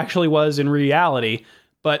as it actually was in reality,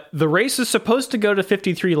 but the race is supposed to go to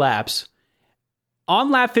 53 laps. On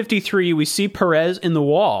lap 53, we see Perez in the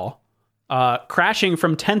wall, crashing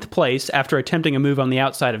from 10th place after attempting a move on the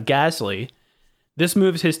outside of Gasly. This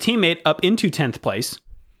moves his teammate up into 10th place,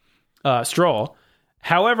 Stroll.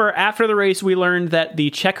 However, after the race, we learned that the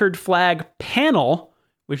checkered flag panel,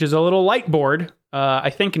 which is a little light board, I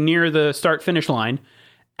think near the start-finish line,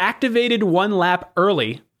 activated one lap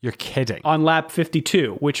early. You're kidding. On lap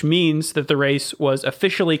 52, which means that the race was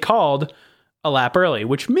officially called a lap early,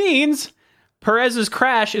 which means Perez's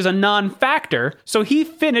crash is a non-factor, so he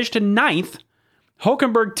finished 9th,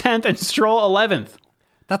 Hülkenberg 10th, and Stroll 11th.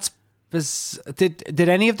 Did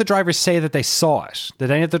any of the drivers say that they saw it?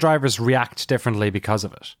 Did any of the drivers react differently because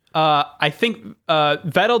of it? I think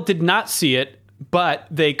Vettel did not see it, but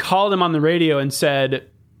they called him on the radio and said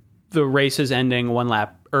the race is ending one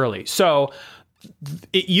lap early. So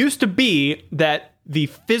it used to be that the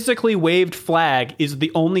physically waved flag is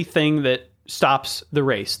the only thing that stops the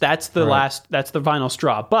race. That's the final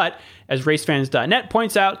straw. But as racefans.net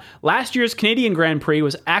points out, last year's Canadian Grand Prix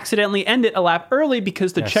was accidentally ended a lap early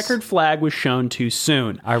because the checkered flag was shown too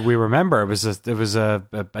soon. We remember it was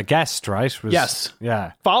a guest, right? Yes.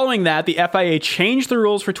 Yeah. Following that, the FIA changed the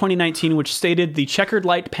rules for 2019, which stated the checkered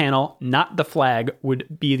light panel, not the flag,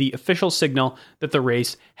 would be the official signal that the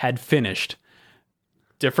race had finished.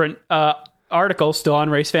 Different article still on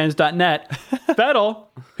racefans.net. Vettel,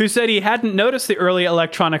 who said he hadn't noticed the early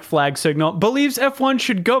electronic flag signal, believes F1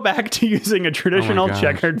 should go back to using a traditional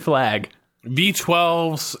checkered flag.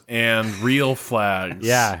 V12s and real flags.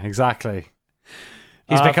 Yeah, exactly.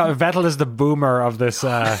 Vettel is the boomer of this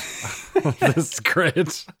this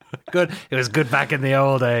grid. Good. It was good back in the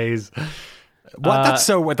old days. That's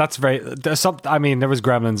very. There was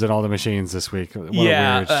gremlins in all the machines this week.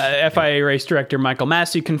 FIA race director Michael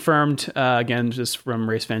Massey confirmed, again, just from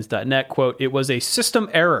racefans.net, quote, "It was a system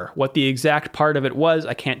error. What the exact part of it was,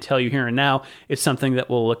 I can't tell you here and now. It's something that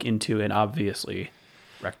we'll look into and obviously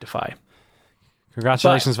rectify."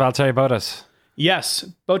 Congratulations, Valtteri Bottas. Yes,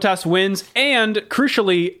 Bottas wins, and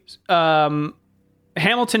crucially,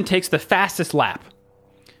 Hamilton takes the fastest lap,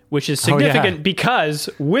 which is significant because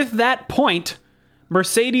with that point,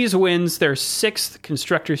 Mercedes wins their 6th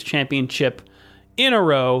Constructors' Championship in a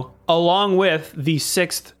row, along with the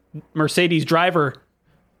 6th Mercedes driver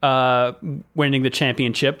winning the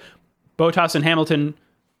championship. Bottas and Hamilton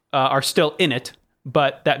are still in it,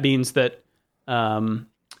 but that means that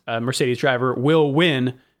a Mercedes driver will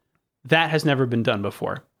win. That has never been done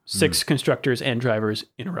before. 6 constructors and drivers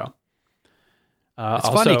in a row. It's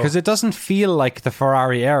funny because it doesn't feel like the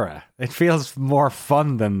Ferrari era. It feels more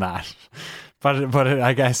fun than that. But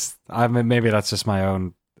I guess maybe that's just my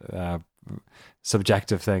own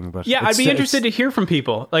subjective thing. But yeah, I'd be interested to hear from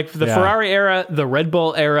people like the Ferrari era, the Red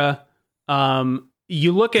Bull era.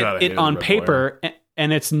 You look at it on paper,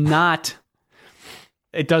 and it's not.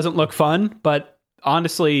 It doesn't look fun, but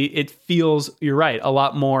honestly, it feels. You're right. A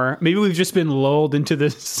lot more. Maybe we've just been lulled into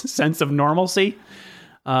this sense of normalcy.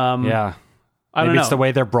 I don't know. It's the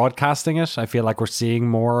way they're broadcasting it. I feel like we're seeing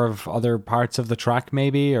more of other parts of the track,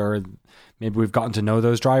 maybe, or maybe we've gotten to know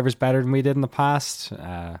those drivers better than we did in the past.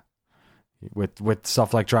 With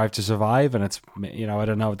stuff like Drive to Survive, and it's, I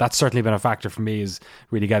don't know. That's certainly been a factor for me, is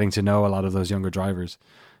really getting to know a lot of those younger drivers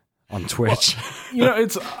on Twitch. Well,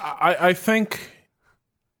 it's. I think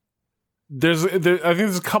there's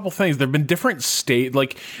a couple things. There've been different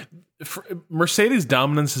Mercedes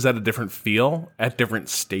dominance is at a different feel at different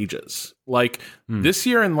stages. Like this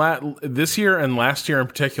year and last year in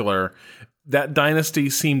particular, that dynasty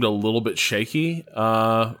seemed a little bit shaky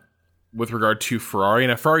with regard to Ferrari.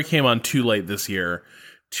 Now, Ferrari came on too late this year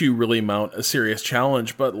to really mount a serious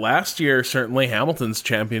challenge. But last year, certainly Hamilton's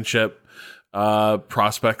championship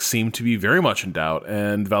prospects seemed to be very much in doubt,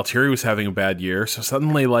 and Valtteri was having a bad year. So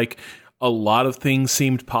suddenly, a lot of things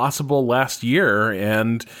seemed possible last year,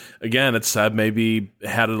 and again, it's said maybe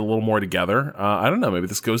had it a little more together. I don't know, maybe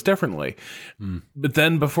this goes differently. But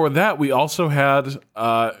then before that, we also had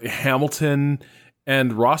Hamilton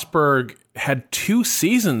and Rosberg had 2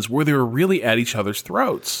 seasons where they were really at each other's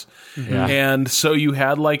throats. Yeah. And so you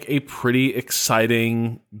had a pretty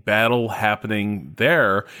exciting battle happening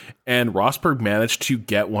there, and Rosberg managed to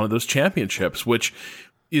get one of those championships, which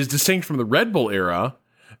is distinct from the Red Bull era,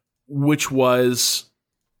 which was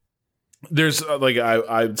there's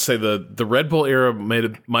I'd say the Red Bull era might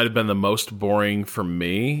have been the most boring for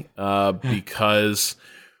me because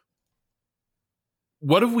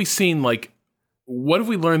what have we seen? What have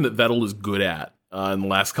we learned that Vettel is good at in the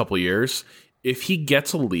last couple of years? If he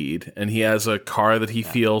gets a lead and he has a car that he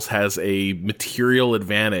feels has a material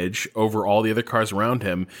advantage over all the other cars around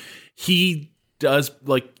him, he does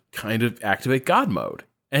kind of activate God mode.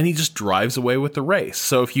 And he just drives away with the race.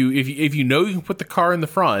 So if you know you can put the car in the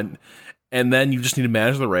front, and then you just need to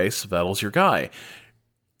manage the race, Vettel's your guy.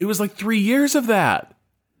 It was 3 years of that.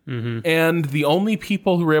 Mm-hmm. And the only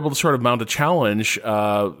people who were able to sort of mount a challenge,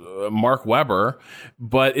 Mark Webber,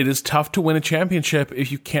 but it is tough to win a championship if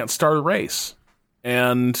you can't start a race.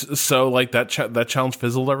 And so that challenge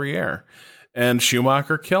fizzled every year. And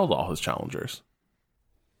Schumacher killed all his challengers.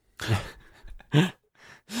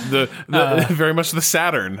 The very much the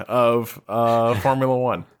Saturn of Formula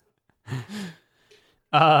One.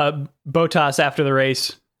 Bottas after the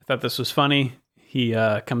race, I thought this was funny. He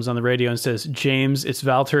comes on the radio and says, "James, it's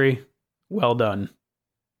Valtteri. Well done."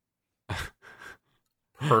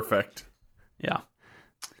 Perfect. Yeah.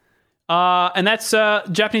 And that's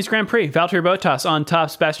Japanese Grand Prix. Valtteri Bottas on top,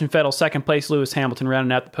 Sebastian Vettel second place, Lewis Hamilton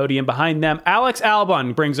rounding out the podium behind them. Alex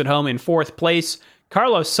Albon brings it home in 4th place.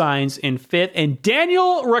 Carlos Sainz in 5th, and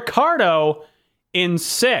Daniel Ricciardo in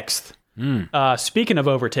 6th. Speaking of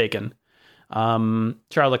overtaken, Charles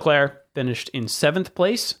Leclerc finished in 7th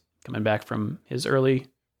place, coming back from his early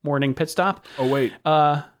morning pit stop. Oh, wait.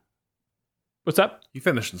 What's up? He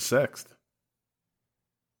finished in 6th.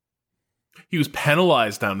 He was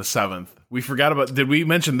penalized down to 7th. We forgot about... Did we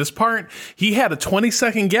mention this part? He had a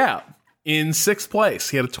 20-second gap in 6th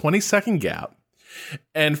place. He had a 20-second gap.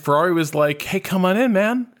 And Ferrari was like, "Hey, come on in,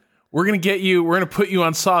 man. We're going to put you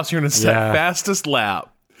on sauce. You're going to set fastest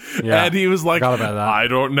lap." Yeah, and he was like, "I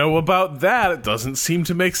don't know about that. It doesn't seem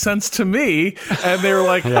to make sense to me." And they were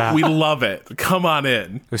like, "We love it. Come on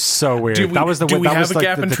in." It was so weird. Do we have a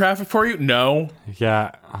gap in traffic for you? No.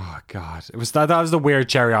 Yeah. Oh God. It was that was the weird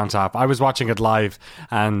cherry on top. I was watching it live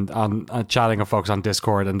and on chatting with folks on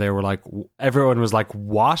Discord, and they were like, everyone was like,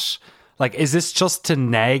 "What? Is this just to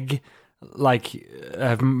neg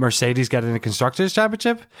Mercedes getting the Constructors'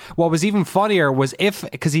 Championship?" What was even funnier was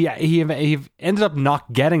because he ended up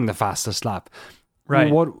not getting the fastest lap.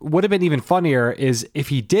 Right. What would have been even funnier is if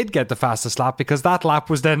he did get the fastest lap, because that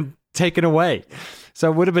lap was then taken away.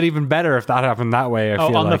 So it would have been even better if that happened that way. I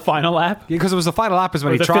feel on the final lap? Because it was the final lap is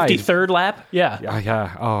when he tried. The 53rd lap? Yeah.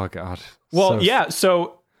 Yeah. Oh, God. Well,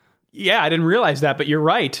 I didn't realize that, but you're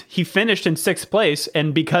right. He finished in 6th place,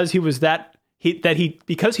 and because he was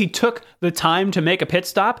because he took the time to make a pit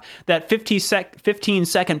stop, that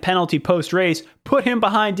 15-second penalty post-race put him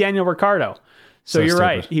behind Daniel Ricciardo. So you're stupid.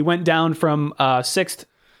 Right. He went down from 6th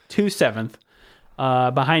to 7th.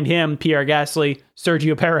 Behind him, Pierre Gasly,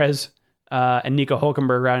 Sergio Perez, and Nico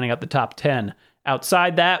Hülkenberg rounding out the top 10.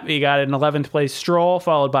 Outside that, we got an 11th place Stroll,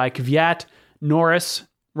 followed by Kvyat, Norris,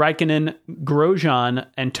 Raikkonen, Grosjean,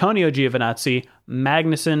 Antonio Giovinazzi,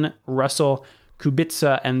 Magnussen, Russell,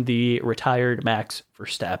 Kubica, and the retired Max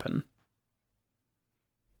Verstappen.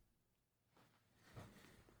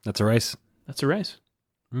 That's a race. That's a race.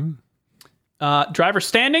 Driver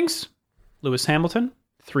standings, Lewis Hamilton,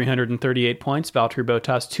 338 points. Valtteri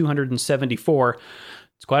Bottas, 274.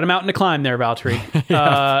 It's quite a mountain to climb there, Valtteri.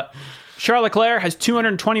 Charles Leclerc has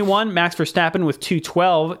 221. Max Verstappen with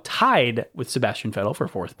 212, tied with Sebastian Vettel for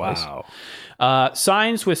fourth place. Wow.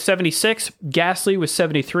 Sainz with 76. Gasly with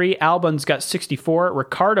 73. Albon's got 64.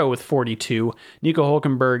 Ricciardo with 42. Nico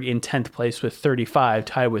Hulkenberg in 10th place with 35,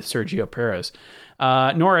 tied with Sergio Perez.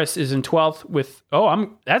 Norris is in 12th with...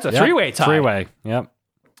 that's a three-way tie. Three-way, yep.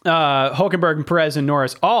 Hulkenberg and Perez and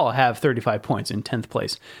Norris all have 35 points in 10th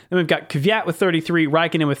place. Then we've got Kvyat with 33,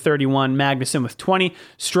 Raikkonen with 31, Magnussen with 20,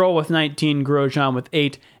 Stroll with 19, Grosjean with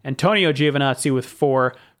 8, Antonio Giovinazzi with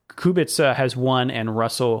 4, Kubica has 1, and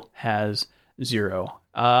Russell has 0.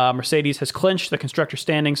 Mercedes has clinched the constructor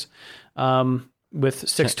standings with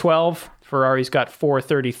 612. Ferrari's got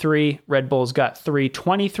 433. Red Bull's got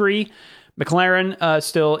 323. McLaren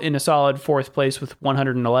still in a solid fourth place with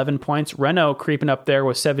 111 points. Renault creeping up there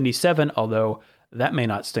with 77, although that may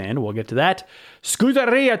not stand. We'll get to that.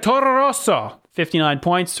 Scuderia Toro Rosso, 59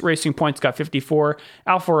 points. Racing Point's got 54.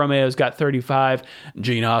 Alfa Romeo's got 35.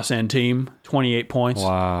 Gene and team, 28 points.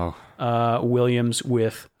 Wow. Williams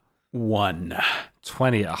with 1.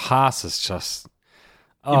 20. Haas is just...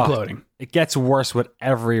 imploding. It gets worse with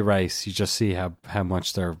every race. You just see how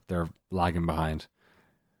much they're lagging behind.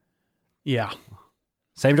 Yeah.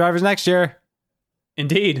 Same drivers next year.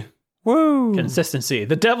 Indeed. Woo! Consistency.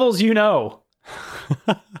 The Devils, you know.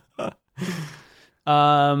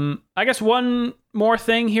 I guess one more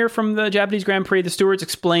thing here from the Japanese Grand Prix. The stewards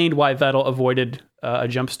explained why Vettel avoided a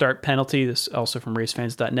jump start penalty. This also from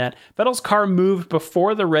racefans.net. Vettel's car moved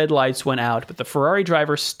before the red lights went out, but the Ferrari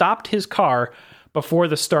driver stopped his car before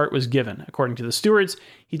the start was given. According to the stewards,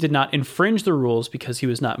 he did not infringe the rules because he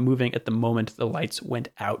was not moving at the moment the lights went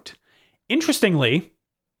out. Interestingly,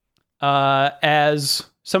 as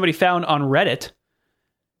somebody found on Reddit,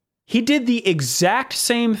 he did the exact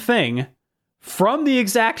same thing from the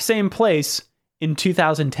exact same place in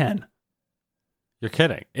 2010. You're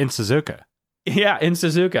kidding. In Suzuka. Yeah, in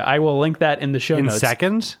Suzuka. I will link that in the show notes. In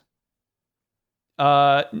second?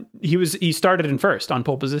 He started in first on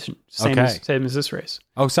pole position. Same as this race.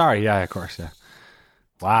 Oh, sorry. Yeah, of course. Yeah.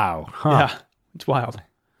 Wow. Huh. Yeah, it's wild.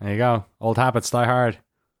 There you go. Old habits die hard.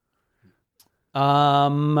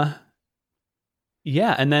 Yeah,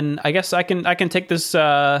 and then I guess I can take this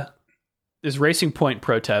this Racing Point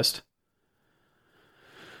protest.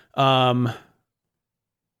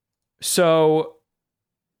 So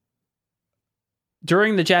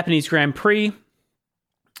during the Japanese Grand Prix,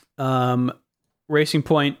 Racing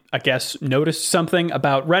Point, I guess, noticed something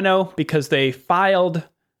about Renault because they filed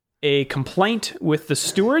a complaint with the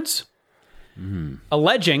stewards,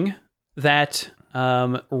 alleging that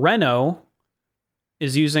Renault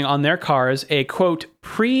is using on their cars a, quote,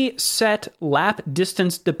 preset lap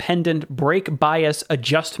distance dependent brake bias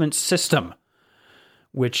adjustment system,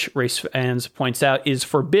 which Race Fans points out is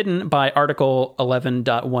forbidden by Article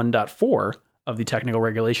 11.1.4 of the technical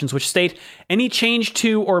regulations, which state any change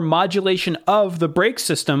to or modulation of the brake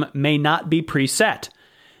system may not be preset.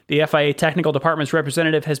 The FIA Technical Department's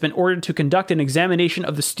representative has been ordered to conduct an examination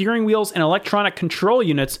of the steering wheels and electronic control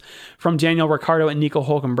units from Daniel Ricciardo and Nico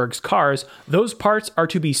Hulkenberg's cars. Those parts are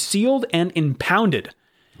to be sealed and impounded.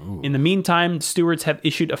 Ooh. In the meantime, stewards have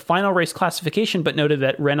issued a final race classification, but noted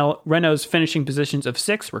that Renault's finishing positions of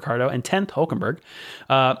 6th, Ricciardo, and 10th, Hulkenberg,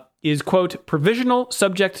 is, quote, provisional,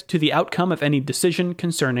 subject to the outcome of any decision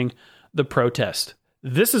concerning the protest.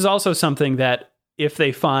 This is also something that, if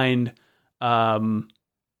they find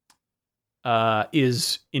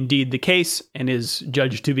is indeed the case and is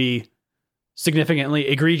judged to be significantly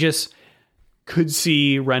egregious, could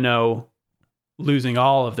see Renault losing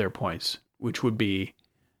all of their points, which would be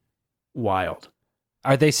wild.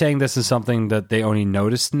 Are they saying this is something that they only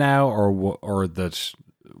noticed now, or that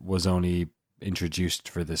was only introduced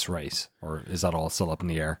for this race, or is that all still up in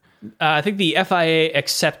the air? I think the FIA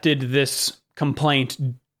accepted this complaint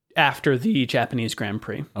after the Japanese Grand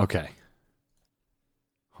Prix. Okay.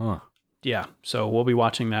 Huh. Yeah, so we'll be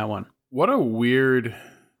watching that one. What a weird...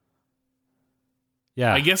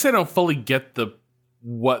 Yeah. I guess I don't fully get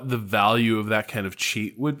what the value of that kind of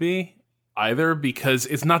cheat would be either, because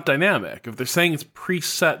it's not dynamic. If they're saying it's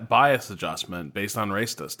preset bias adjustment based on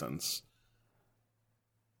race distance,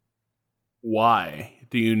 why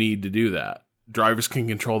do you need to do that? drivers can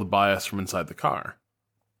control the bias from inside the car.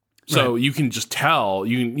 So you can just tell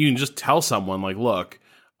you can just tell someone like, look,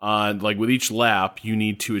 like with each lap, you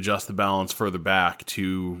need to adjust the balance further back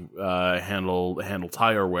to handle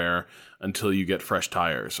tire wear until you get fresh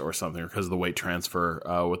tires or something, because of the weight transfer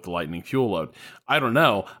with the Lightning fuel load. I don't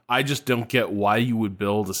know. I just don't get why you would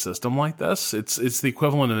build a system like this. It's the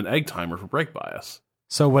equivalent of an egg timer for brake bias.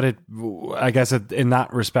 So I guess in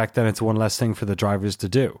that respect, then it's one less thing for the drivers to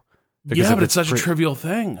do. Yeah, but it's such a trivial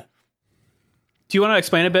thing. Do you want to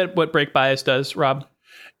explain a bit what brake bias does, Rob?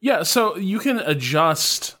 Yeah, so you can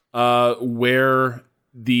adjust where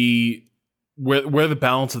the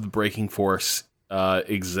balance of the braking force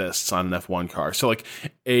exists on an F1 car. So like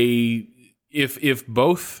if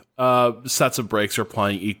both sets of brakes are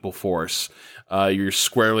applying equal force, you're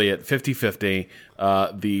squarely at 50-50.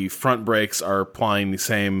 The front brakes are applying the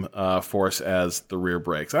same force as the rear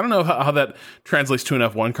brakes. I don't know how that translates to an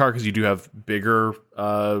F1 car, because you do have bigger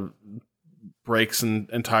brakes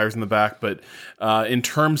and tires in the back, but in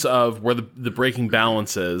terms of where the braking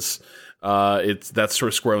balance is, that's sort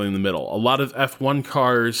of squarely in the middle. A lot of F1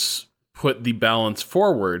 cars put the balance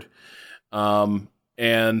forward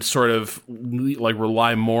and sort of like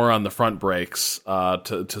rely more on the front brakes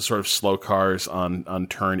to sort of slow cars on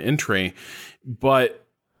turn entry. But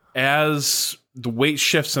as the weight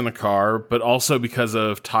shifts in the car, but also because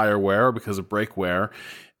of tire wear or because of brake wear,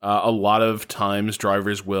 a lot of times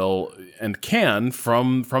drivers will and can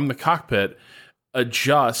from the cockpit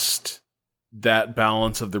adjust that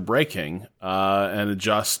balance of their braking and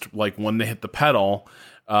adjust, like when they hit the pedal,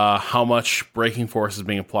 how much braking force is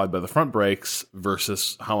being applied by the front brakes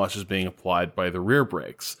versus how much is being applied by the rear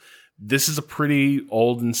brakes. This is a pretty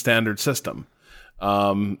old and standard system.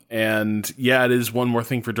 And yeah, it is one more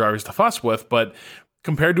thing for drivers to fuss with, but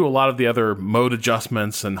compared to a lot of the other mode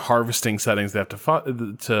adjustments and harvesting settings they have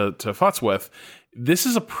to fuss with, this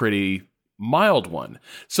is a pretty mild one.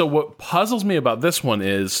 So what puzzles me about this one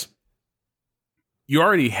is you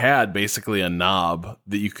already had basically a knob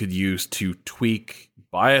that you could use to tweak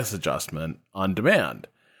bias adjustment on demand.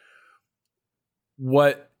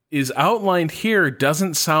 What is outlined here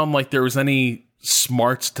doesn't sound like there was any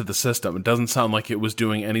smarts to the system. It doesn't sound like it was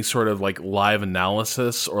doing any sort of like live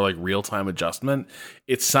analysis or like real-time adjustment.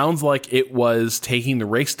 It sounds like it was taking the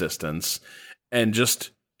race distance and just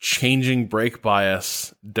changing brake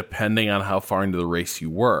bias depending on how far into the race you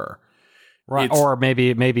were. Right. Or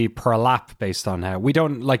maybe per lap based on how we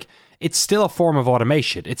don't like. It's still a form of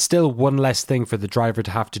automation. It's still one less thing for the driver to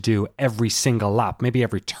have to do every single lap, maybe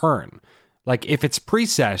every turn. Like if it's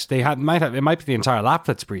preset, it might be the entire lap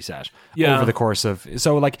that's preset over the course of.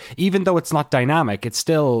 So like even though it's not dynamic, it's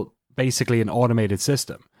still basically an automated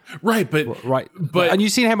system. Right, but and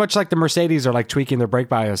you've seen how much like the Mercedes are like tweaking their brake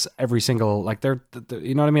bias every single like they're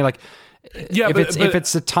you know what I mean, like if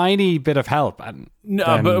it's a tiny bit of help. But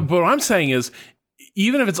what I'm saying is,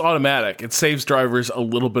 even if it's automatic, it saves drivers a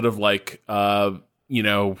little bit of like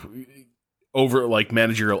over like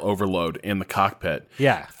managerial overload in the cockpit.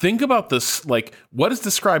 Yeah. Think about this, like what is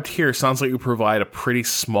described here sounds like you provide a pretty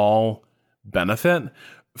small benefit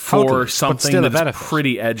for something that's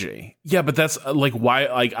pretty edgy. Yeah, but that's like why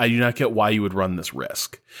I do not get why you would run this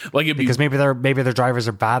risk. Like because maybe their drivers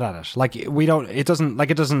are bad at it. Like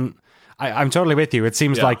I'm totally with you. It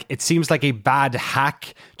seems like a bad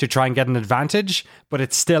hack to try and get an advantage, but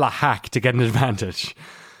it's still a hack to get an advantage.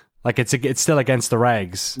 Like it's still against the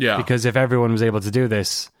regs. Yeah. Because if everyone was able to do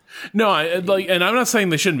this. No, and I'm not saying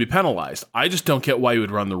they shouldn't be penalized. I just don't get why you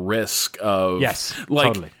would run the risk of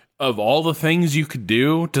totally. Of all the things you could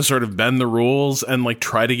do to sort of bend the rules and like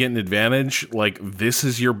try to get an advantage. Like this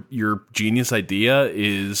is your genius idea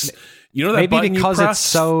is. You know that maybe button because you press it's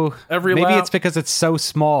so every maybe lap? It's because it's so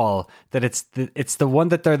small that it's the one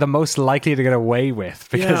that they're the most likely to get away with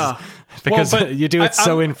because you do it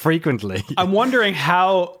so infrequently. I'm wondering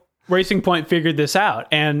how Racing Point figured this out,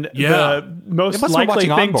 and the most likely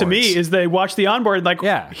thing to me is they watched the onboard. Like,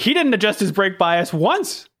 he didn't adjust his brake bias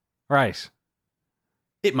once. Right.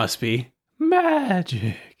 It must be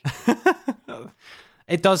magic.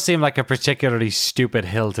 It does seem like a particularly stupid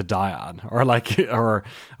hill to die on, or like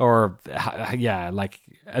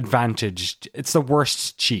advantaged. It's the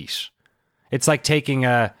worst cheat. It's like taking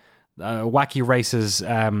a Wacky Races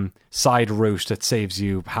side route that saves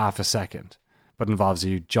you half a second, but involves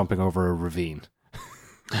you jumping over a ravine.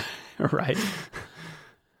 Right.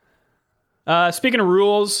 Speaking of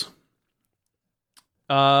rules,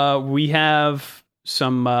 we have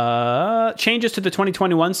some changes to the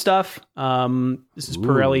 2021 stuff. This is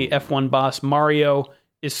Pirelli F1 boss Mario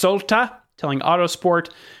Isolta telling Autosport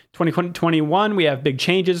 2021 we have big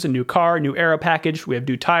changes, a new car, new aero package, we have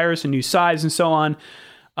new tires, a new size, and so on.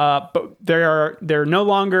 But they're no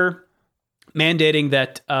longer mandating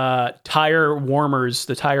that tire warmers,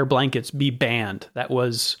 the tire blankets, be banned. That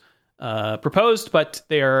was proposed, but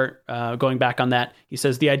they are going back on that. He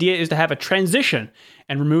says the idea is to have a transition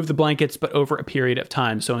and remove the blankets, but over a period of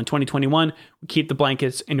time. So in 2021, we keep the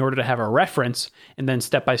blankets in order to have a reference, and then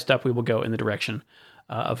step by step, we will go in the direction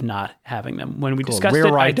of not having them. When we discussed Rear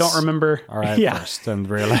it, I rights don't remember. All right, first and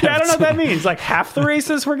rear Yeah, I don't know what that means. Like half the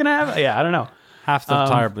races we're going to have? Yeah, I don't know. Half the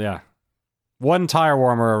tire, yeah. One tire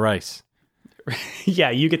warmer a race. Yeah,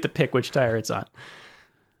 you get to pick which tire it's on.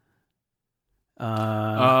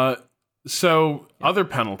 So other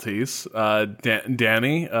penalties,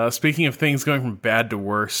 Danny, speaking of things going from bad to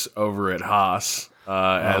worse over at Haas,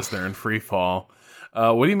 as they're in free fall,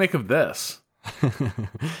 what do you make of this?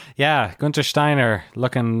 Yeah, Gunther Steiner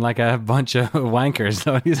looking like a bunch of wankers, is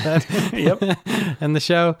that what he said? Yep. In the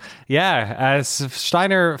show. Yeah, as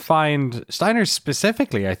Steiner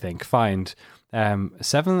specifically, I think, fined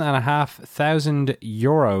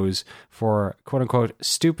 €7,500 for quote unquote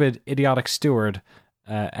stupid idiotic steward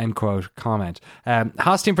end quote comment.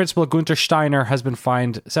 Haas team principal Gunther Steiner has been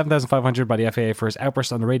fined $7,500 by the FAA for his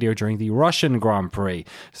outburst on the radio during the Russian Grand Prix.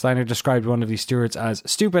 Steiner described one of these stewards as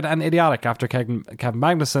stupid and idiotic after Kevin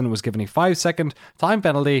Magnussen was given a 5-second time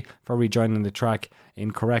penalty for rejoining the track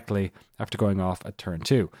incorrectly after going off at turn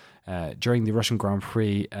 2. During the Russian Grand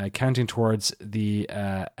Prix, counting towards the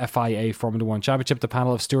FIA Formula 1 Championship, the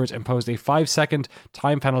panel of stewards imposed a 5-second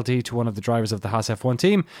time penalty to one of the drivers of the Haas F1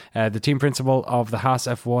 team. The team principal of the Haas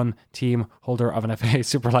F1 team, holder of an FIA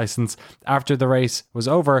super license, after the race was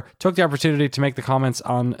over, took the opportunity to make the comments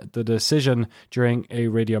on the decision during a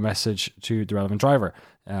radio message to the relevant driver.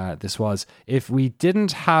 This was, if we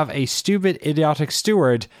didn't have a stupid, idiotic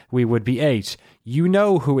steward, we would be 8. You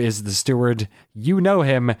know who is the steward. You know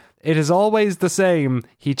him. It is always the same.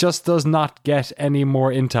 He just does not get any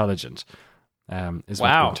more intelligent. Is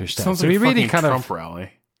wow. What Sounds like so he really kind Trump of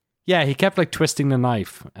rally. Yeah, he kept like twisting the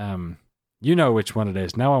knife. You know which one it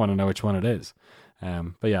is. Now I want to know which one it is.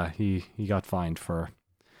 But yeah, he got fined for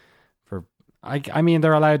I mean,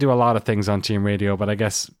 they're allowed to do a lot of things on team radio, but I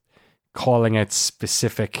guess calling out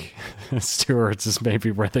specific stewards is maybe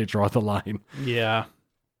where they draw the line. Yeah.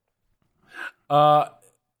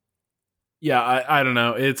 Yeah, I don't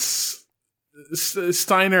know. It's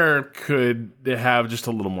Steiner could have just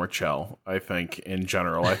a little more chill, I think, in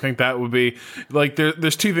general. I think that would be like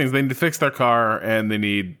there's two things. They need to fix their car, and they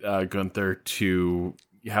need Gunther to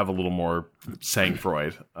have a little more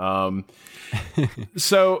sang-froid.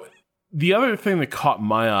 So the other thing that caught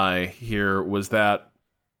my eye here was that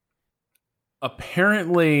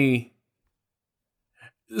apparently,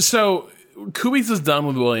 so Kubica is done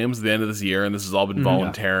with Williams at the end of this year, and this has all been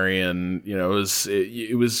voluntary, and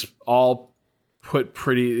it was all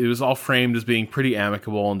it was all framed as being pretty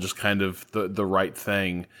amicable and just kind of the right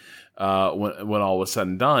thing when all was said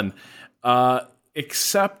and done.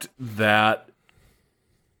 Except that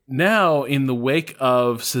now, in the wake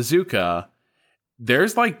of Suzuka,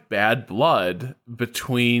 there's like bad blood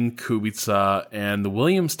between Kubica and the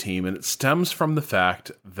Williams team, and it stems from the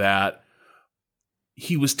fact that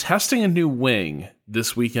he was testing a new wing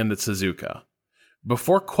this weekend at Suzuka.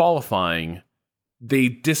 Before qualifying, they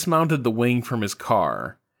dismounted the wing from his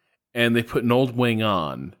car, and they put an old wing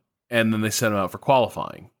on, and then they sent him out for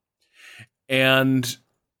qualifying. And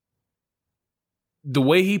the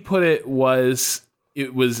way he put it was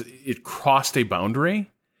it crossed a boundary,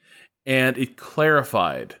 and it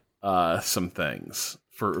clarified some things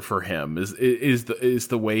for him. Is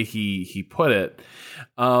the way he put it.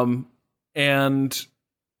 And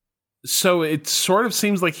so it sort of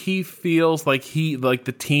seems like he feels like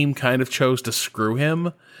the team kind of chose to screw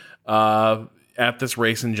him at this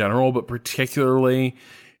race in general, but particularly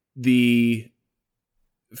the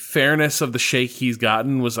fairness of the shake he's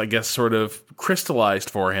gotten was, I guess, sort of crystallized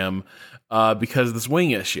for him because of this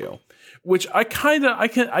wing issue, which I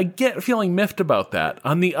get feeling miffed about that.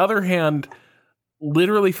 On the other hand,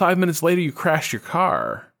 literally 5 minutes later, you crashed your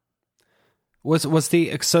car.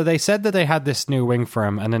 So they said that they had this new wing for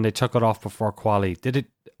him, and then they took it off before quali.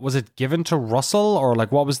 Was it given to Russell, or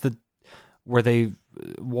like what was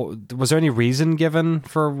was there any reason given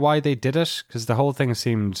for why they did it? Because the whole thing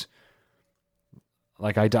seemed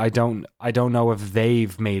like I don't know if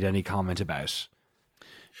they've made any comment about.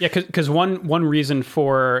 Yeah, because one reason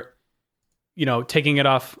for taking it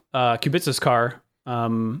off Kubica's car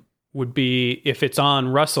would be if it's on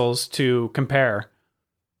Russell's to compare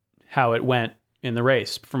how it went in the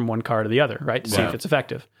race from one car to the other, right? To see if it's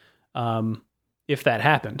effective. If that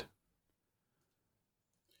happened.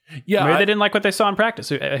 Yeah, Maybe they didn't like what they saw in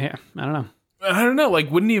practice. I don't know. I don't know.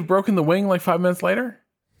 Like, wouldn't he have broken the wing like 5 minutes later?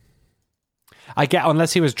 I get,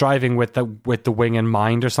 unless he was driving with the wing in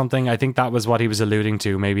mind or something. I think that was what he was alluding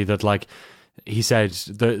to. Maybe that, like he said,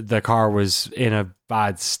 the car was in a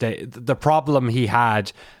bad state. The problem he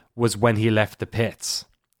had was when he left the pits.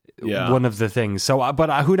 Yeah. One of the things. So,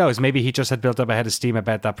 but who knows? Maybe he just had built up a head of steam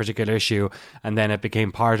about that particular issue, and then it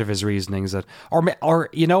became part of his reasonings that, or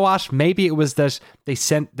you know what? Maybe it was that they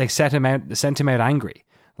sent him out angry,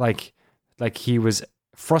 like he was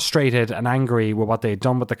frustrated and angry with what they had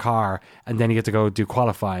done with the car, and then he had to go do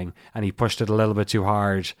qualifying, and he pushed it a little bit too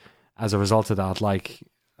hard as a result of that, like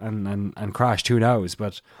and crashed. Who knows?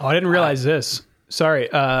 But I didn't realize this. Sorry.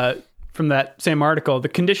 From that same article, the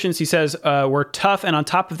conditions, he says, were tough. And on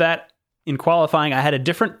top of that, in qualifying, I had a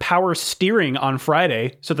different power steering on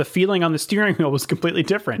Friday. So the feeling on the steering wheel was completely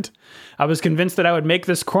different. I was convinced that I would make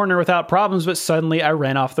this corner without problems, but suddenly I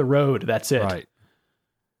ran off the road. That's it. right.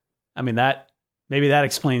 I mean, maybe that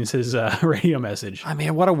explains his radio message. I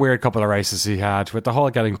mean, what a weird couple of races he had, with the whole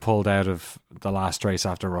getting pulled out of the last race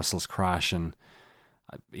after Russell's crash. And,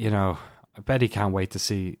 I bet he can't wait to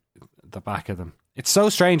see the back of them. It's so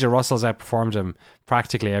strange that Russell's outperformed him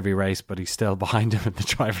practically every race, but he's still behind him in the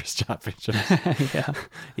Drivers' Championship. Yeah.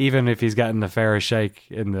 Even if he's getting the fairest shake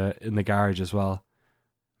in the garage as well.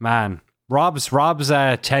 Man, Rob's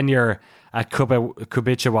tenure at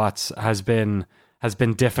Kubica Watts has been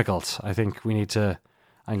difficult. I think we need to.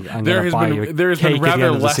 There's been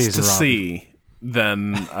rather less season, to see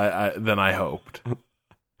than I hoped.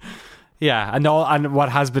 Yeah, and what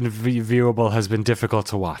has been viewable has been difficult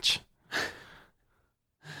to watch.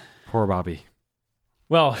 Poor Bobby.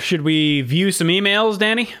 Well, should we view some emails,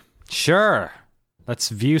 Danny? Sure. Let's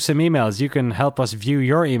view some emails. You can help us view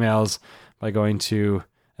your emails by going to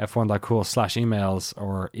f1.cool/emails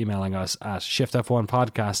or emailing us at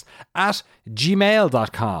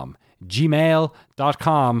shiftf1podcast@gmail.com.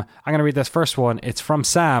 gmail.com. I'm going to read this first one. It's from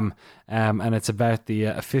Sam, and it's about the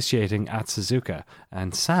officiating at Suzuka.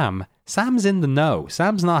 And Sam's in the know.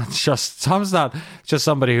 Sam's not just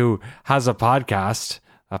somebody who has a podcast,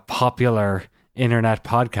 a popular internet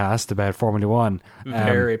podcast about Formula One.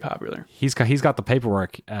 Very popular. He's got the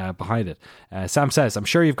paperwork behind it. Sam says, I'm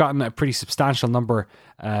sure you've gotten a pretty substantial number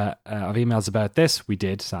of emails about this. We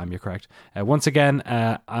did, Sam, you're correct. Once again,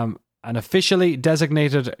 I'm an officially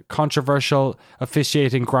designated controversial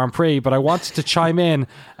officiating Grand Prix, but I wanted to chime in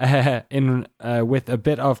with a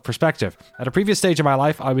bit of perspective. At a previous stage of my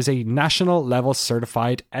life, I was a national level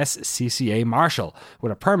certified SCCA marshal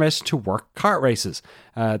with a permit to work kart races.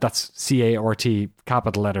 That's C-A-R-T,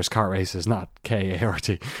 capital letters, kart races, not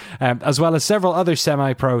K-A-R-T. As well as several other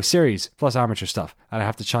semi-pro series, plus amateur stuff. And I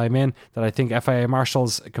have to chime in that I think FIA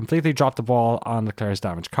marshals completely dropped the ball on Leclerc's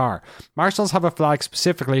damaged car. Marshals have a flag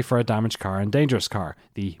specifically for a damaged car and dangerous car,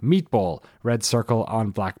 the meatball, red circle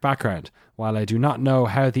on black background. While I do not know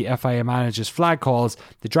how the FIA manages flag calls,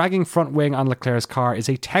 the dragging front wing on Leclerc's car is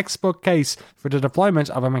a textbook case for the deployment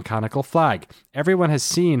of a mechanical flag. Everyone has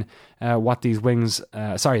seen that these wings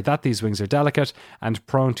are delicate and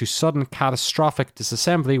prone to sudden catastrophic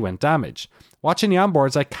disassembly when damaged. Watching the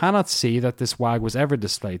onboards, I cannot see that this wag was ever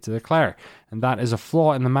displayed to Leclerc, and that is a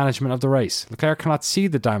flaw in the management of the race. Leclerc cannot see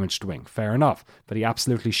the damaged wing, fair enough, but he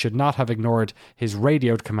absolutely should not have ignored his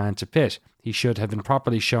radioed command to pit. He should have been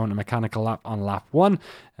properly shown a mechanical lap on lap 1.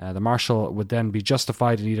 The marshal would then be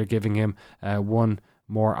justified in either giving him one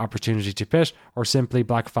more opportunity to pit or simply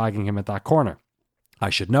black flagging him at that corner. I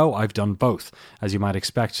should know, I've done both. As you might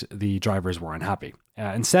expect, the drivers were unhappy.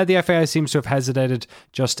 Instead, the FIA seems to have hesitated,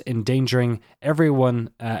 just endangering every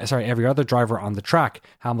other driver on the track.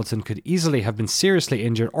 Hamilton could easily have been seriously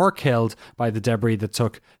injured or killed by the debris that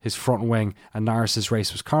took his front wing, and Norris's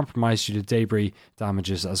race was compromised due to debris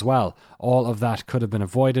damages as well. All of that could have been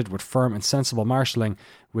avoided with firm and sensible marshalling,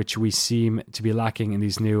 which we seem to be lacking in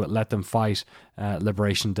these new let them fight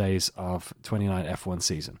liberation days of 29 F1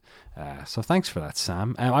 season. So thanks for that,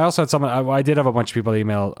 Sam. I also had we did have a bunch of people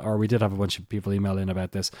email in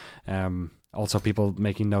about this. Also people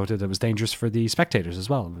making note that it was dangerous for the spectators as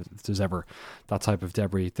well, if there's ever that type of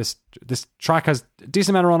debris. This track has a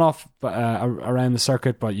decent amount of runoff around the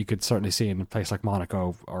circuit, but you could certainly see in a place like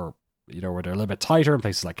Monaco or where they're a little bit tighter, in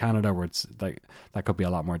places like Canada where it's like that could be a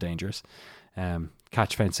lot more dangerous.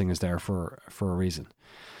 Catch fencing is there for a reason.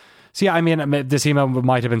 So yeah, I mean, this email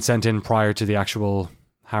might have been sent in prior to the actual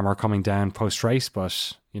hammer coming down post-race,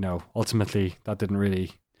 but ultimately that didn't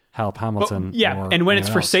really help Hamilton. And when it's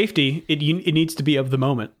for safety, it needs to be of the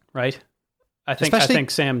moment, right? I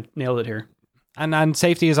think Sam nailed it here. And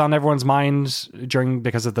safety is on everyone's mind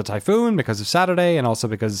because of the typhoon, because of Saturday, and also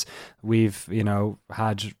because we've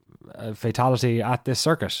had fatality at this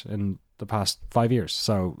circuit in the past 5 years.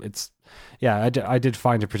 So it's, yeah, I did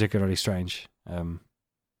find it particularly strange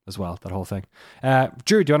as well, that whole thing.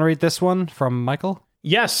 Drew, do you want to read this one from Michael?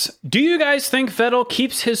 Yes. Do you guys think Vettel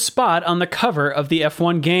keeps his spot on the cover of the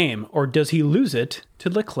F1 game, or does he lose it to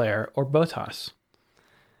Leclerc or Bottas?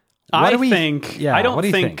 I don't think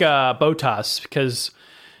Bottas, because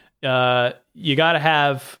you got to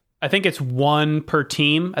have, I think it's one per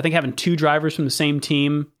team. I think having two drivers from the same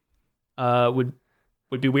team would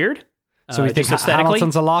be weird. So we think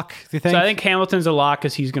Hamilton's a lock, do you think? So I think Hamilton's a lock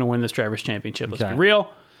because he's going to win this Drivers' Championship. Let's be real.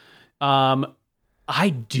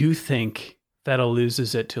 I do think Vettel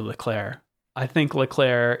loses it to Leclerc. I think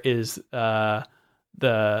Leclerc is the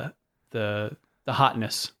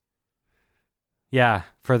hotness. Yeah,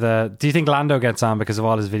 do you think Lando gets on because of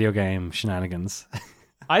all his video game shenanigans?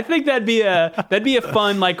 I think that'd be a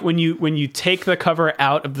fun, like when you take the cover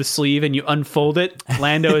out of the sleeve and you unfold it.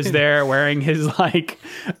 Lando is there wearing his like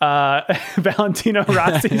Valentino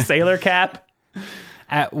Rossi sailor cap.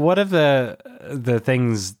 One of the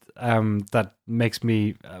things that makes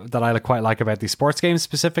me that I quite like about these sports games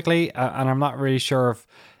specifically, and I'm not really sure if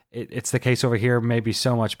it's the case over here, maybe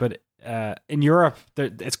so much, but in Europe,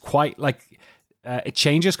 it's quite like. It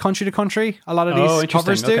changes country to country. A lot of these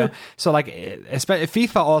covers do. Okay. So like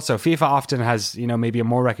FIFA often has, maybe a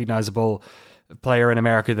more recognizable player in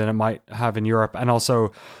America than it might have in Europe. And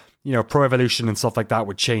also, Pro Evolution and stuff like that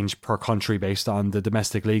would change per country based on the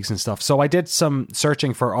domestic leagues and stuff. So I did some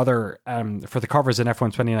searching for other, for the covers in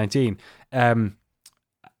F1 2019.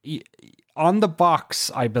 On the box,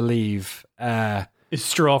 I believe. Is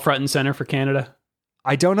Stroll front and center for Canada?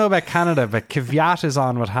 I don't know about Canada, but Kvyat is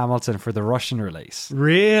on with Hamilton for the Russian release.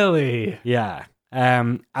 Really? Yeah.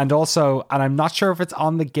 And I'm not sure if it's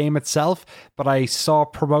on the game itself, but I saw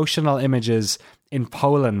promotional images in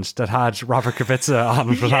Poland that had Robert Kubica on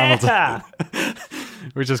with Hamilton,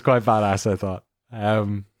 which is quite badass, I thought.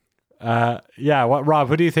 Rob,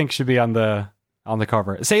 who do you think should be on the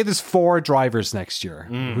cover? Say there's 4 drivers next year.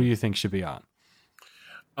 Who do you think should be on?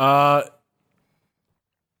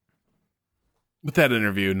 With that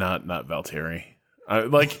interview, not Valtteri.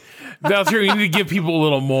 Valtteri, you need to give people a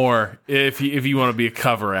little more if you want to be a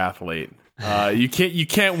cover athlete. You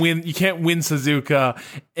can't win Suzuka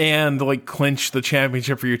and like clinch the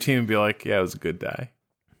championship for your team and be like, yeah, it was a good day.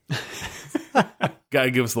 Gotta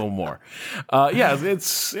give us a little more.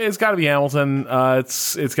 It's got to be Hamilton.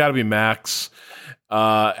 It's got to be Max.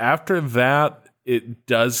 After that, it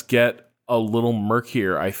does get a little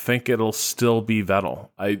murkier. I think it'll still be Vettel.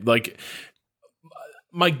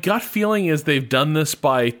 My gut feeling is they've done this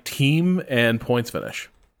by team and points finish.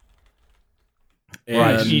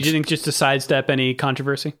 Right. You didn't just to sidestep any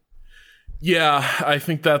controversy? Yeah, I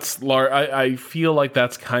think that's large. I feel like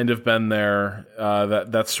that's kind of been their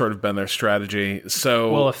that's sort of been their strategy.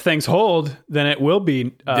 So, well, if things hold, then it will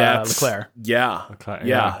be Leclerc. Yeah, Leclerc,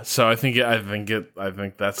 yeah. So I think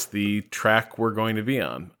that's the track we're going to be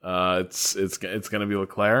on. It's going to be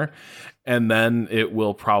Leclerc, and then it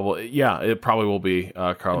will probably will be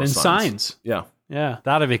Carlos. And then Sainz. Yeah,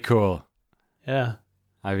 that'd be cool. Yeah,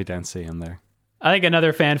 I'd be down to see him there. I think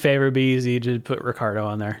another fan favorite would be easy to put Ricardo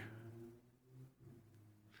on there.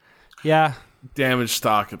 Yeah, damaged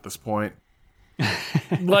stock at this point.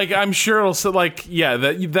 Like I'm sure it'll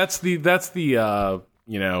that's the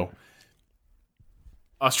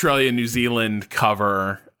Australia New Zealand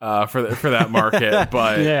cover for that market,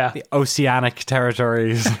 but the oceanic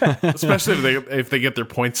territories, especially if they get their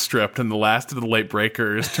points stripped and the last of the late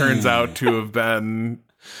breakers turns out to have been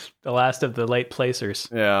the last of the late placers.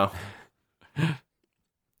 Yeah.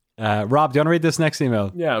 Rob, do you want to read this next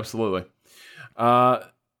email? Yeah, absolutely.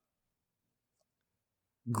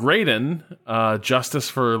 Graydon, Justice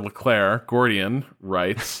for Leclerc, Gordian,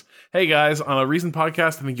 writes, hey guys, on a recent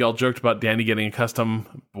podcast, I think y'all joked about Danny getting a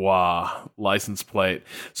custom license plate.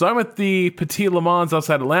 So I'm at the Petit Le Mans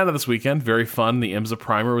outside Atlanta this weekend. Very fun. The IMSA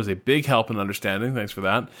primer was a big help in understanding. Thanks for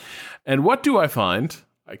that. And what do I find?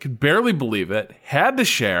 I could barely believe it. Had to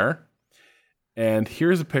share. And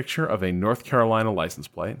here's a picture of a North Carolina license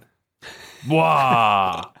plate. With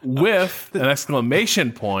an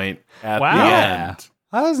exclamation point at the end.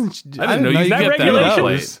 I didn't know you get that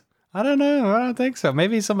plate. I don't know. I don't think so.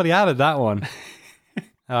 Maybe somebody added that one.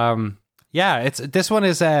 This one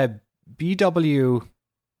is a BW.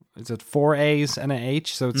 Is it 4 A's and an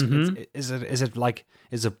H? So is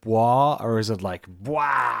it bois or is it like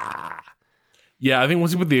bois? Yeah, I think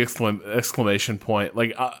once you put the exclamation point,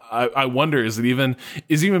 like I wonder, is it even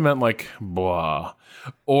meant like bois,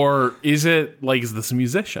 or is this a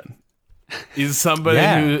musician? Is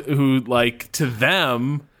somebody who like to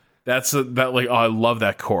them I love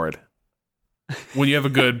that chord. When you have a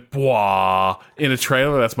good bwah in a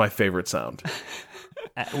trailer, that's my favorite sound.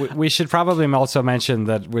 We should probably also mention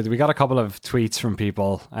that we got a couple of tweets from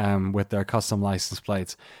people with their custom license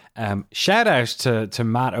plates. Shout out to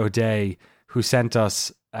Matt O'Day, who sent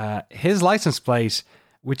us his license plate,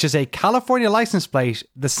 which is a California license plate,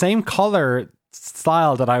 the same color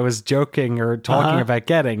style that I was joking or talking about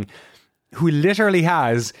getting, who literally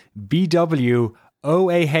has BW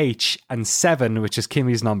OAH and 7, which is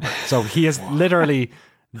Kimmy's number. So he has literally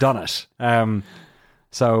done it.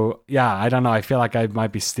 So yeah, I don't know. I feel like I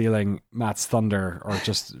might be stealing Matt's thunder or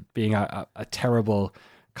just being a terrible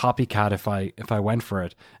copycat if I went for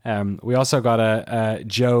it. We also got a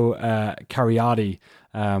Joe Cariotti,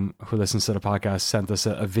 who listens to the podcast, sent us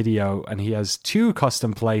a video, and he has 2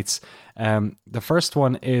 custom plates. The first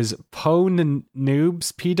one is Pwn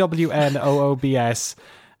Noobs, PWNOOBS.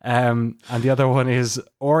 And the other one is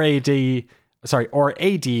ORAD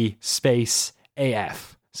space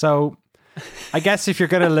AF. So I guess if you're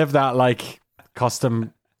going to live that like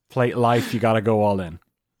custom plate life, you got to go all in.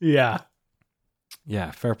 Yeah. Yeah,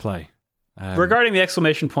 fair play. Regarding the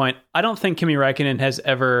exclamation point, I don't think Kimi Räikkönen has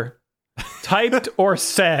ever typed or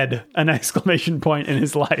said an exclamation point in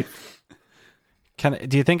his life.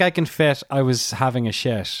 Do you think I can fit? I was having a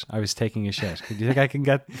shit. I was taking a shit. Do you think I can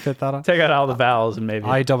fit that on? Take out all the vowels and maybe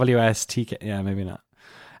IWSTK. Yeah, maybe not.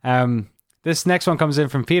 This next one comes in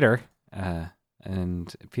from Peter,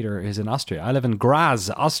 and Peter is in Austria. I live in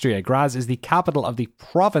Graz, Austria. Graz is the capital of the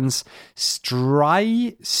province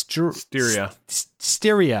Styria,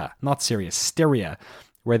 not Syria, Styria,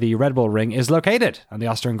 where the Red Bull Ring is located, and the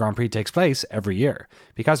Austrian Grand Prix takes place every year.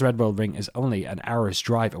 Because Red Bull Ring is only an hour's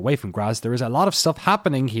drive away from Graz, there is a lot of stuff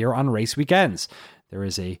happening here on race weekends. There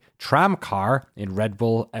is a tram car in Red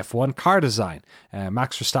Bull F1 car design.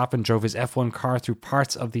 Max Verstappen drove his F1 car through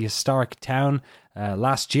parts of the historic town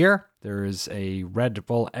last year. There is a Red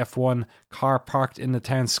Bull F1 car parked in the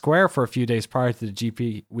town square for a few days prior to the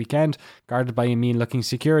GP weekend, guarded by a mean-looking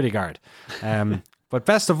security guard. But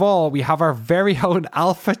best of all, we have our very own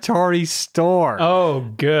AlphaTauri store. Oh,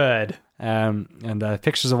 good. And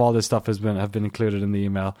pictures of all this stuff have been included in the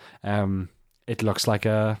email. It looks like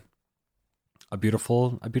a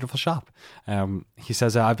beautiful shop. He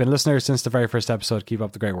says, I've been a listener since the very first episode. Keep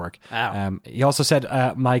up the great work. Wow. He also said,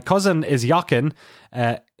 my cousin is Jochen,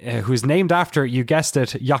 who's named after, you guessed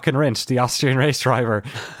it, Jochen Rindt, the Austrian race driver,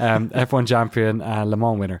 F1 champion, Le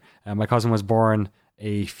Mans winner. My cousin was born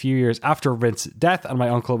a few years after Rindt's death, and my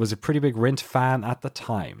uncle was a pretty big Rindt fan at the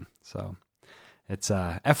time. So it's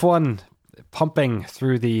F1 pumping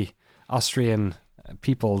through the Austrian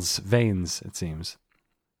people's veins, it seems.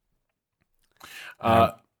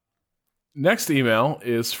 Next email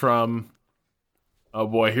is from, oh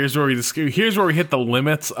boy, here's where we hit the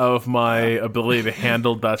limits of my ability to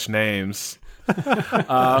handle Dutch names.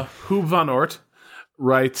 Hub van Oort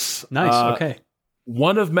writes, nice, okay.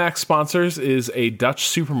 One of Mac's sponsors is a Dutch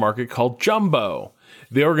supermarket called Jumbo.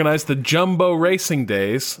 They organized the Jumbo Racing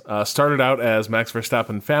Days, started out as Max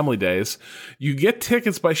Verstappen Family Days. You get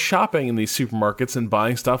tickets by shopping in these supermarkets and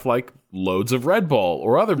buying stuff like loads of Red Bull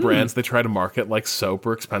or other brands they try to market like soap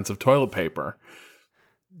or expensive toilet paper.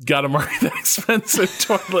 Gotta market that expensive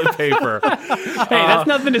toilet paper. Hey, that's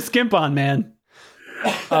nothing to skimp on, man.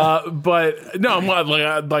 But no,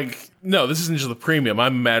 I'm no, this isn't just the premium.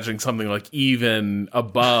 I'm imagining something like even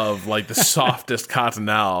above, like the softest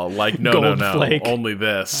Cottonelle. Like no, Flake. Only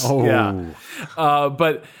this. Oh. Yeah.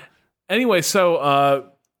 But anyway, so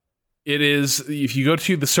it is, if you go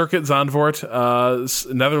to the Circuit Zandvoort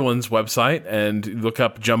Netherlands website and look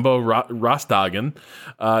up Jumbo Rostdagen,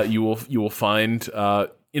 you will find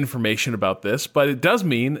information about this, but it does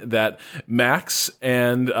mean that Max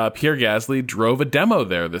and Pierre Gasly drove a demo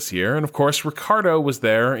there this year, and of course Ricciardo was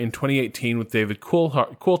there in 2018 with David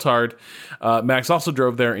Coulthard. Max also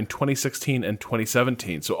drove there in 2016 and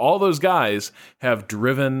 2017, so all those guys have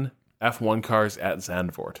driven F1 cars at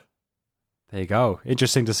Zandvoort. There you go.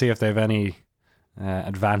 Interesting to see if they have any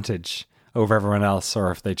advantage over everyone else,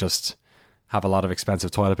 or if they just have a lot of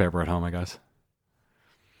expensive toilet paper at home, I guess.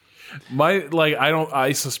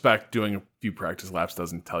 I suspect doing a few practice laps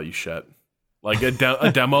doesn't tell you shit. Like a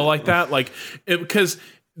demo like that, because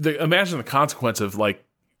imagine the consequence of like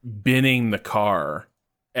binning the car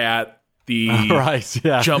at the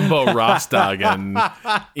Jumbo Rostdagen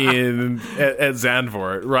at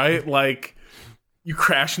Zandvoort, right? Like you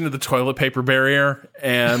crash into the toilet paper barrier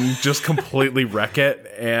and just completely wreck it,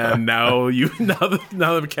 and now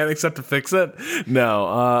the mechanics have to fix it.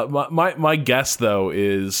 No, my guess though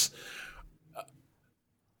is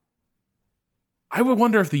I would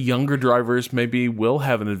wonder if the younger drivers maybe will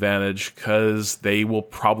have an advantage because they will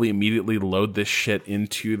probably immediately load this shit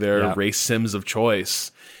into their race sims of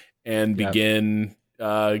choice and begin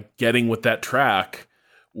getting with that track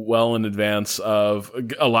well in advance of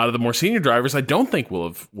a lot of the more senior drivers. I don't think will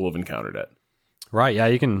have encountered it. Right? Yeah,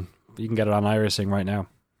 you can get it on iRacing right now.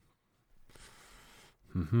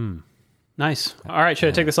 Nice. All right, should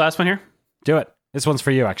I take this last one here? Do it. This one's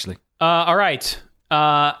for you, actually. All right.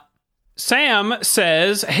 Sam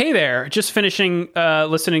says, "Hey there, just finishing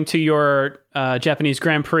listening to your Japanese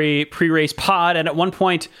Grand Prix pre-race pod, and at one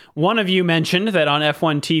point, one of you mentioned that on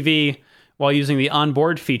F1 TV, while using the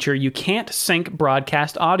onboard feature, you can't sync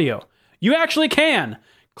broadcast audio. You actually can.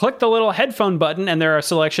 Click the little headphone button, and there are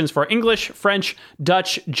selections for English, French,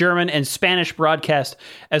 Dutch, German, and Spanish broadcast,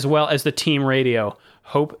 as well as the team radio.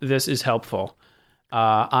 Hope this is helpful."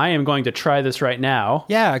 I am going to try this right now.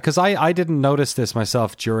 Yeah, because I didn't notice this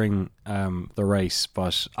myself during the race,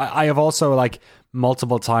 but I have also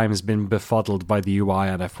multiple times been befuddled by the UI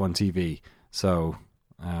on F1 TV. So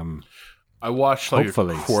I watched a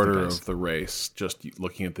hopefully quarter of the race just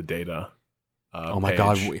looking at the data. Oh my page.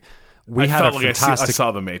 God, we had a fantastic. I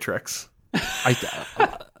saw the Matrix.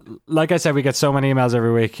 Like I said, we get so many emails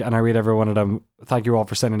every week, and I read every one of them. Thank you all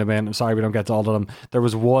for sending them in. I'm sorry we don't get to all of them. There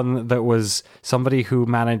was one that was somebody who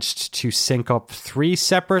managed to sync up 3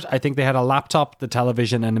 separate. I think they had a laptop, the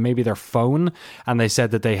television, and maybe their phone. And they said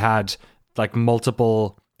that they had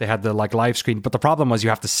multiple. They had the live screen, but the problem was you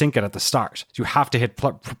have to sync it at the start. You have to hit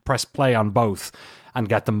press play on both and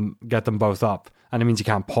get them both up, and it means you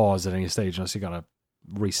can't pause at any stage unless you got to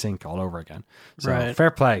resync all over again. So fair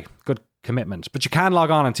play, good commitment. But you can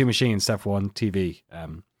log on 2 machines, F1 TV,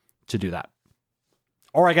 to do that,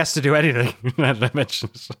 or I guess to do anything that I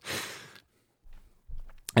mentioned.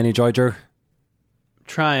 Any joy, Drew?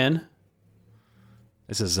 Trying.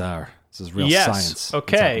 This is real science.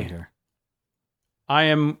 Okay. Here. I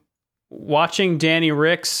am watching Danny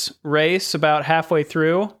Rick's race about halfway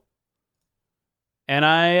through, and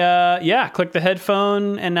I click the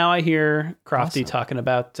headphone, and now I hear Crofty talking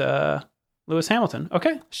about Lewis Hamilton.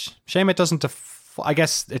 Okay. Shame it doesn't. I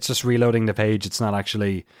guess it's just reloading the page. It's not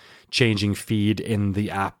actually changing feed in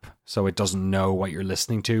the app, so it doesn't know what you're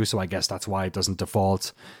listening to. So I guess that's why it doesn't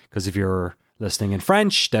default. Because if you're listening in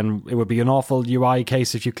French, then it would be an awful UI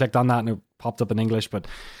case if you clicked on that and it popped up in English. But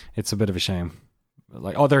it's a bit of a shame.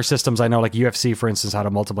 Like other systems, I know, like UFC, for instance, had a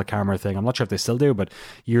multiple camera thing. I'm not sure if they still do, but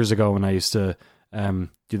years ago when I used to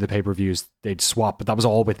do the pay-per-views, they'd swap, but that was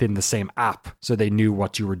all within the same app, so they knew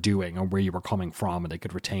what you were doing and where you were coming from, and they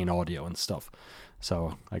could retain audio and stuff.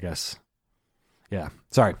 So I guess, yeah.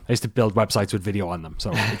 Sorry, I used to build websites with video on them,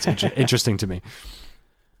 so it's interesting to me.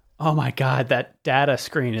 Oh my God, that data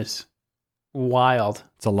screen is wild.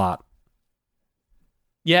 It's a lot.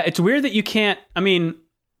 Yeah, it's weird that you can't. I mean,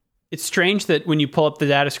 it's strange that when you pull up the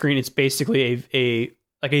data screen, it's basically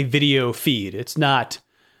a video feed. It's not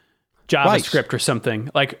JavaScript or something.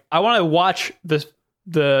 Like, I want to watch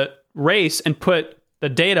the race and put the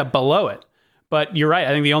data below it. But you're right.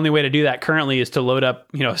 I think the only way to do that currently is to load up,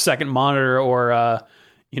 a second monitor or a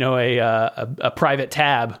private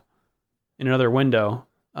tab in another window.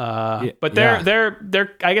 But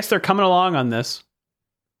they're I guess they're coming along on this.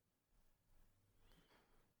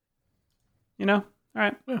 All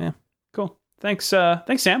right. Yeah. Cool. Thanks,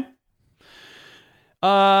 Sam.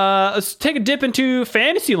 Let's take a dip into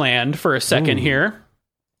Fantasyland for a second here.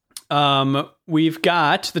 We've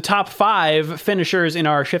got the top 5 finishers in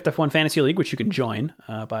our Shift F1 Fantasy League, which you can join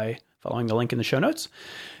by following the link in the show notes.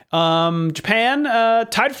 Japan,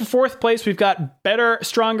 tied for 4th place. We've got Better,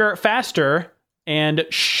 Stronger, Faster, and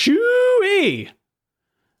Shui.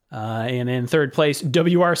 And in 3rd place,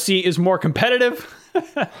 WRC is More Competitive.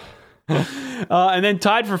 And then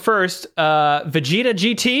tied for 1st, Vegeta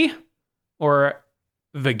GT, or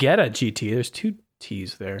Vegeta GT. There's 2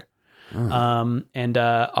 T's there. And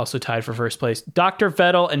also tied for 1st place, Dr.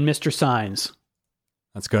 Vettel and Mr. Signs.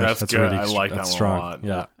 That's good. That's good. really I like that strong. one a lot.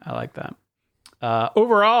 Yeah, I like that.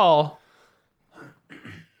 Overall,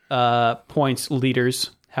 points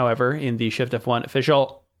leaders, however, in the Shift F1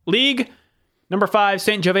 official league. Number 5,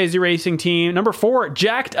 St. Giovese Racing Team. Number 4,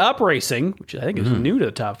 Jacked Up Racing, which I think is new to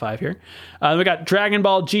the top 5 here. We got Dragon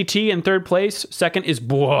Ball GT in 3rd place. 2nd is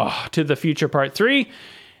To the Future Part 3.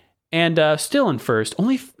 And still in 1st,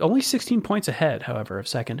 only 16 points ahead, however, of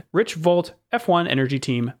 2nd. Rich Volt F1 Energy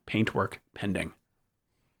Team Paintwork Pending.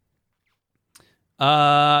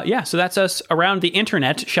 So that's us around the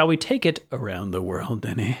internet. Shall we take it around the world,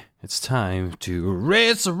 Denny? It's time to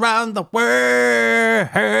race around the world.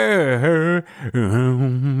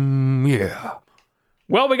 Yeah.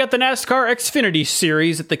 Well, we got the NASCAR Xfinity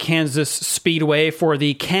Series at the Kansas Speedway for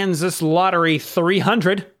the Kansas Lottery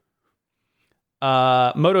 300.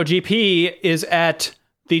 MotoGP is at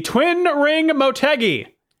the Twin Ring Motegi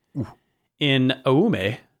in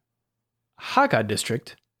Aume, Haga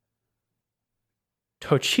District,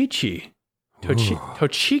 Tochigi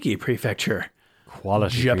Prefecture,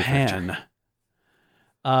 Quality Japan. prefecture.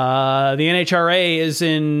 The NHRA is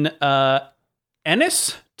in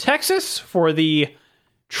Ennis, Texas for the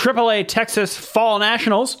AAA Texas Fall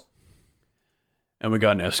Nationals. And we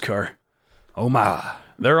got NASCAR. Oh my.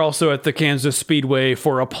 They're also at the Kansas Speedway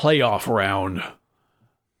for a playoff round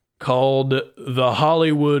called the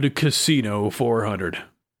Hollywood Casino 400.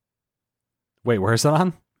 Wait, where's that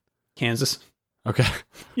on? Kansas. Okay.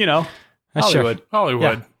 You know, Sure. Hollywood.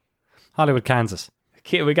 Hollywood. Yeah. Hollywood, Kansas.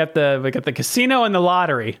 Okay, we got the casino and the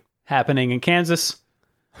lottery happening in Kansas.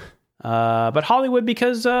 But Hollywood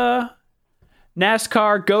because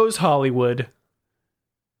NASCAR goes Hollywood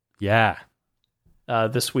Yeah.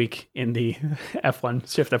 this week in the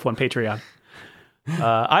Shift F1 Patreon.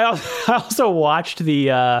 I also watched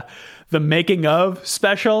the making of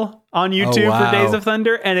special on YouTube wow. for Days of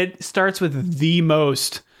Thunder, and it starts with the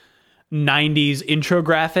most 90s intro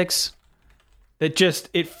graphics that just,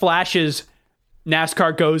 it flashes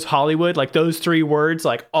NASCAR goes Hollywood, like those three words,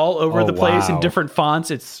 like all over the place in wow. different fonts.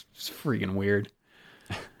 It's freaking weird.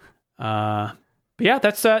 But yeah,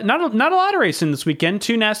 that's not a lot of racing this weekend.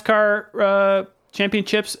 2 NASCAR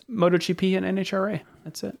championships, MotoGP and NHRA.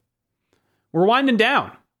 That's it. We're winding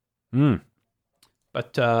down.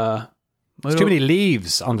 But There's too many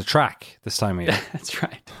leaves on the track this time of year. that's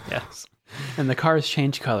right. Yes. And the cars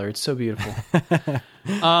change color. It's so beautiful.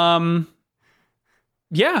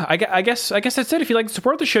 Yeah, I guess that's it. If you'd like to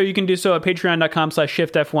support the show, you can do so at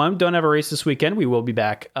patreon.com/shiftf1. Don't have a race this weekend. We will be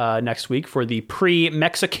back next week for the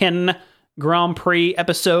pre-Mexican Grand Prix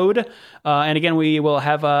episode. And again, we will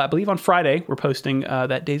have, I believe on Friday, we're posting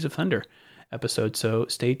that Days of Thunder episode. So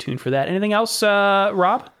stay tuned for that. Anything else,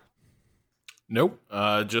 Rob? Nope.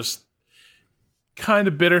 Just kind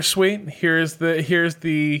of bittersweet. Here's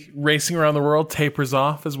the racing around the world tapers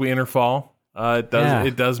off as we enter fall. It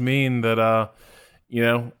does mean that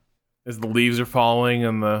as the leaves are falling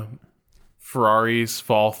and the Ferraris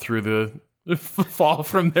fall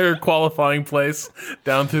from their qualifying place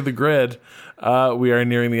down through the grid, we are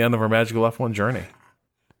nearing the end of our magical F1 journey.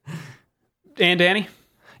 And Danny?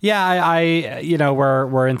 Yeah, I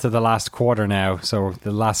we're into the last quarter now, so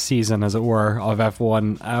the last season, as it were, of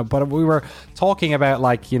F1. But we were talking about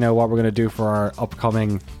what we're going to do for our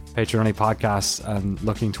upcoming Patreon podcasts and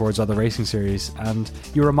looking towards other racing series. And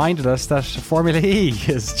you reminded us that Formula E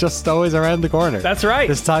is just always around the corner. That's right.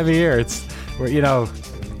 This time of year,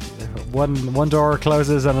 one door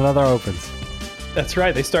closes and another opens. That's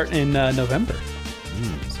right. They start in November.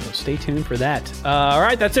 So stay tuned for that. All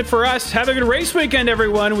right, that's it for us. Have a good race weekend,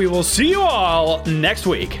 everyone. We will see you all next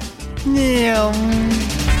week. Yeah.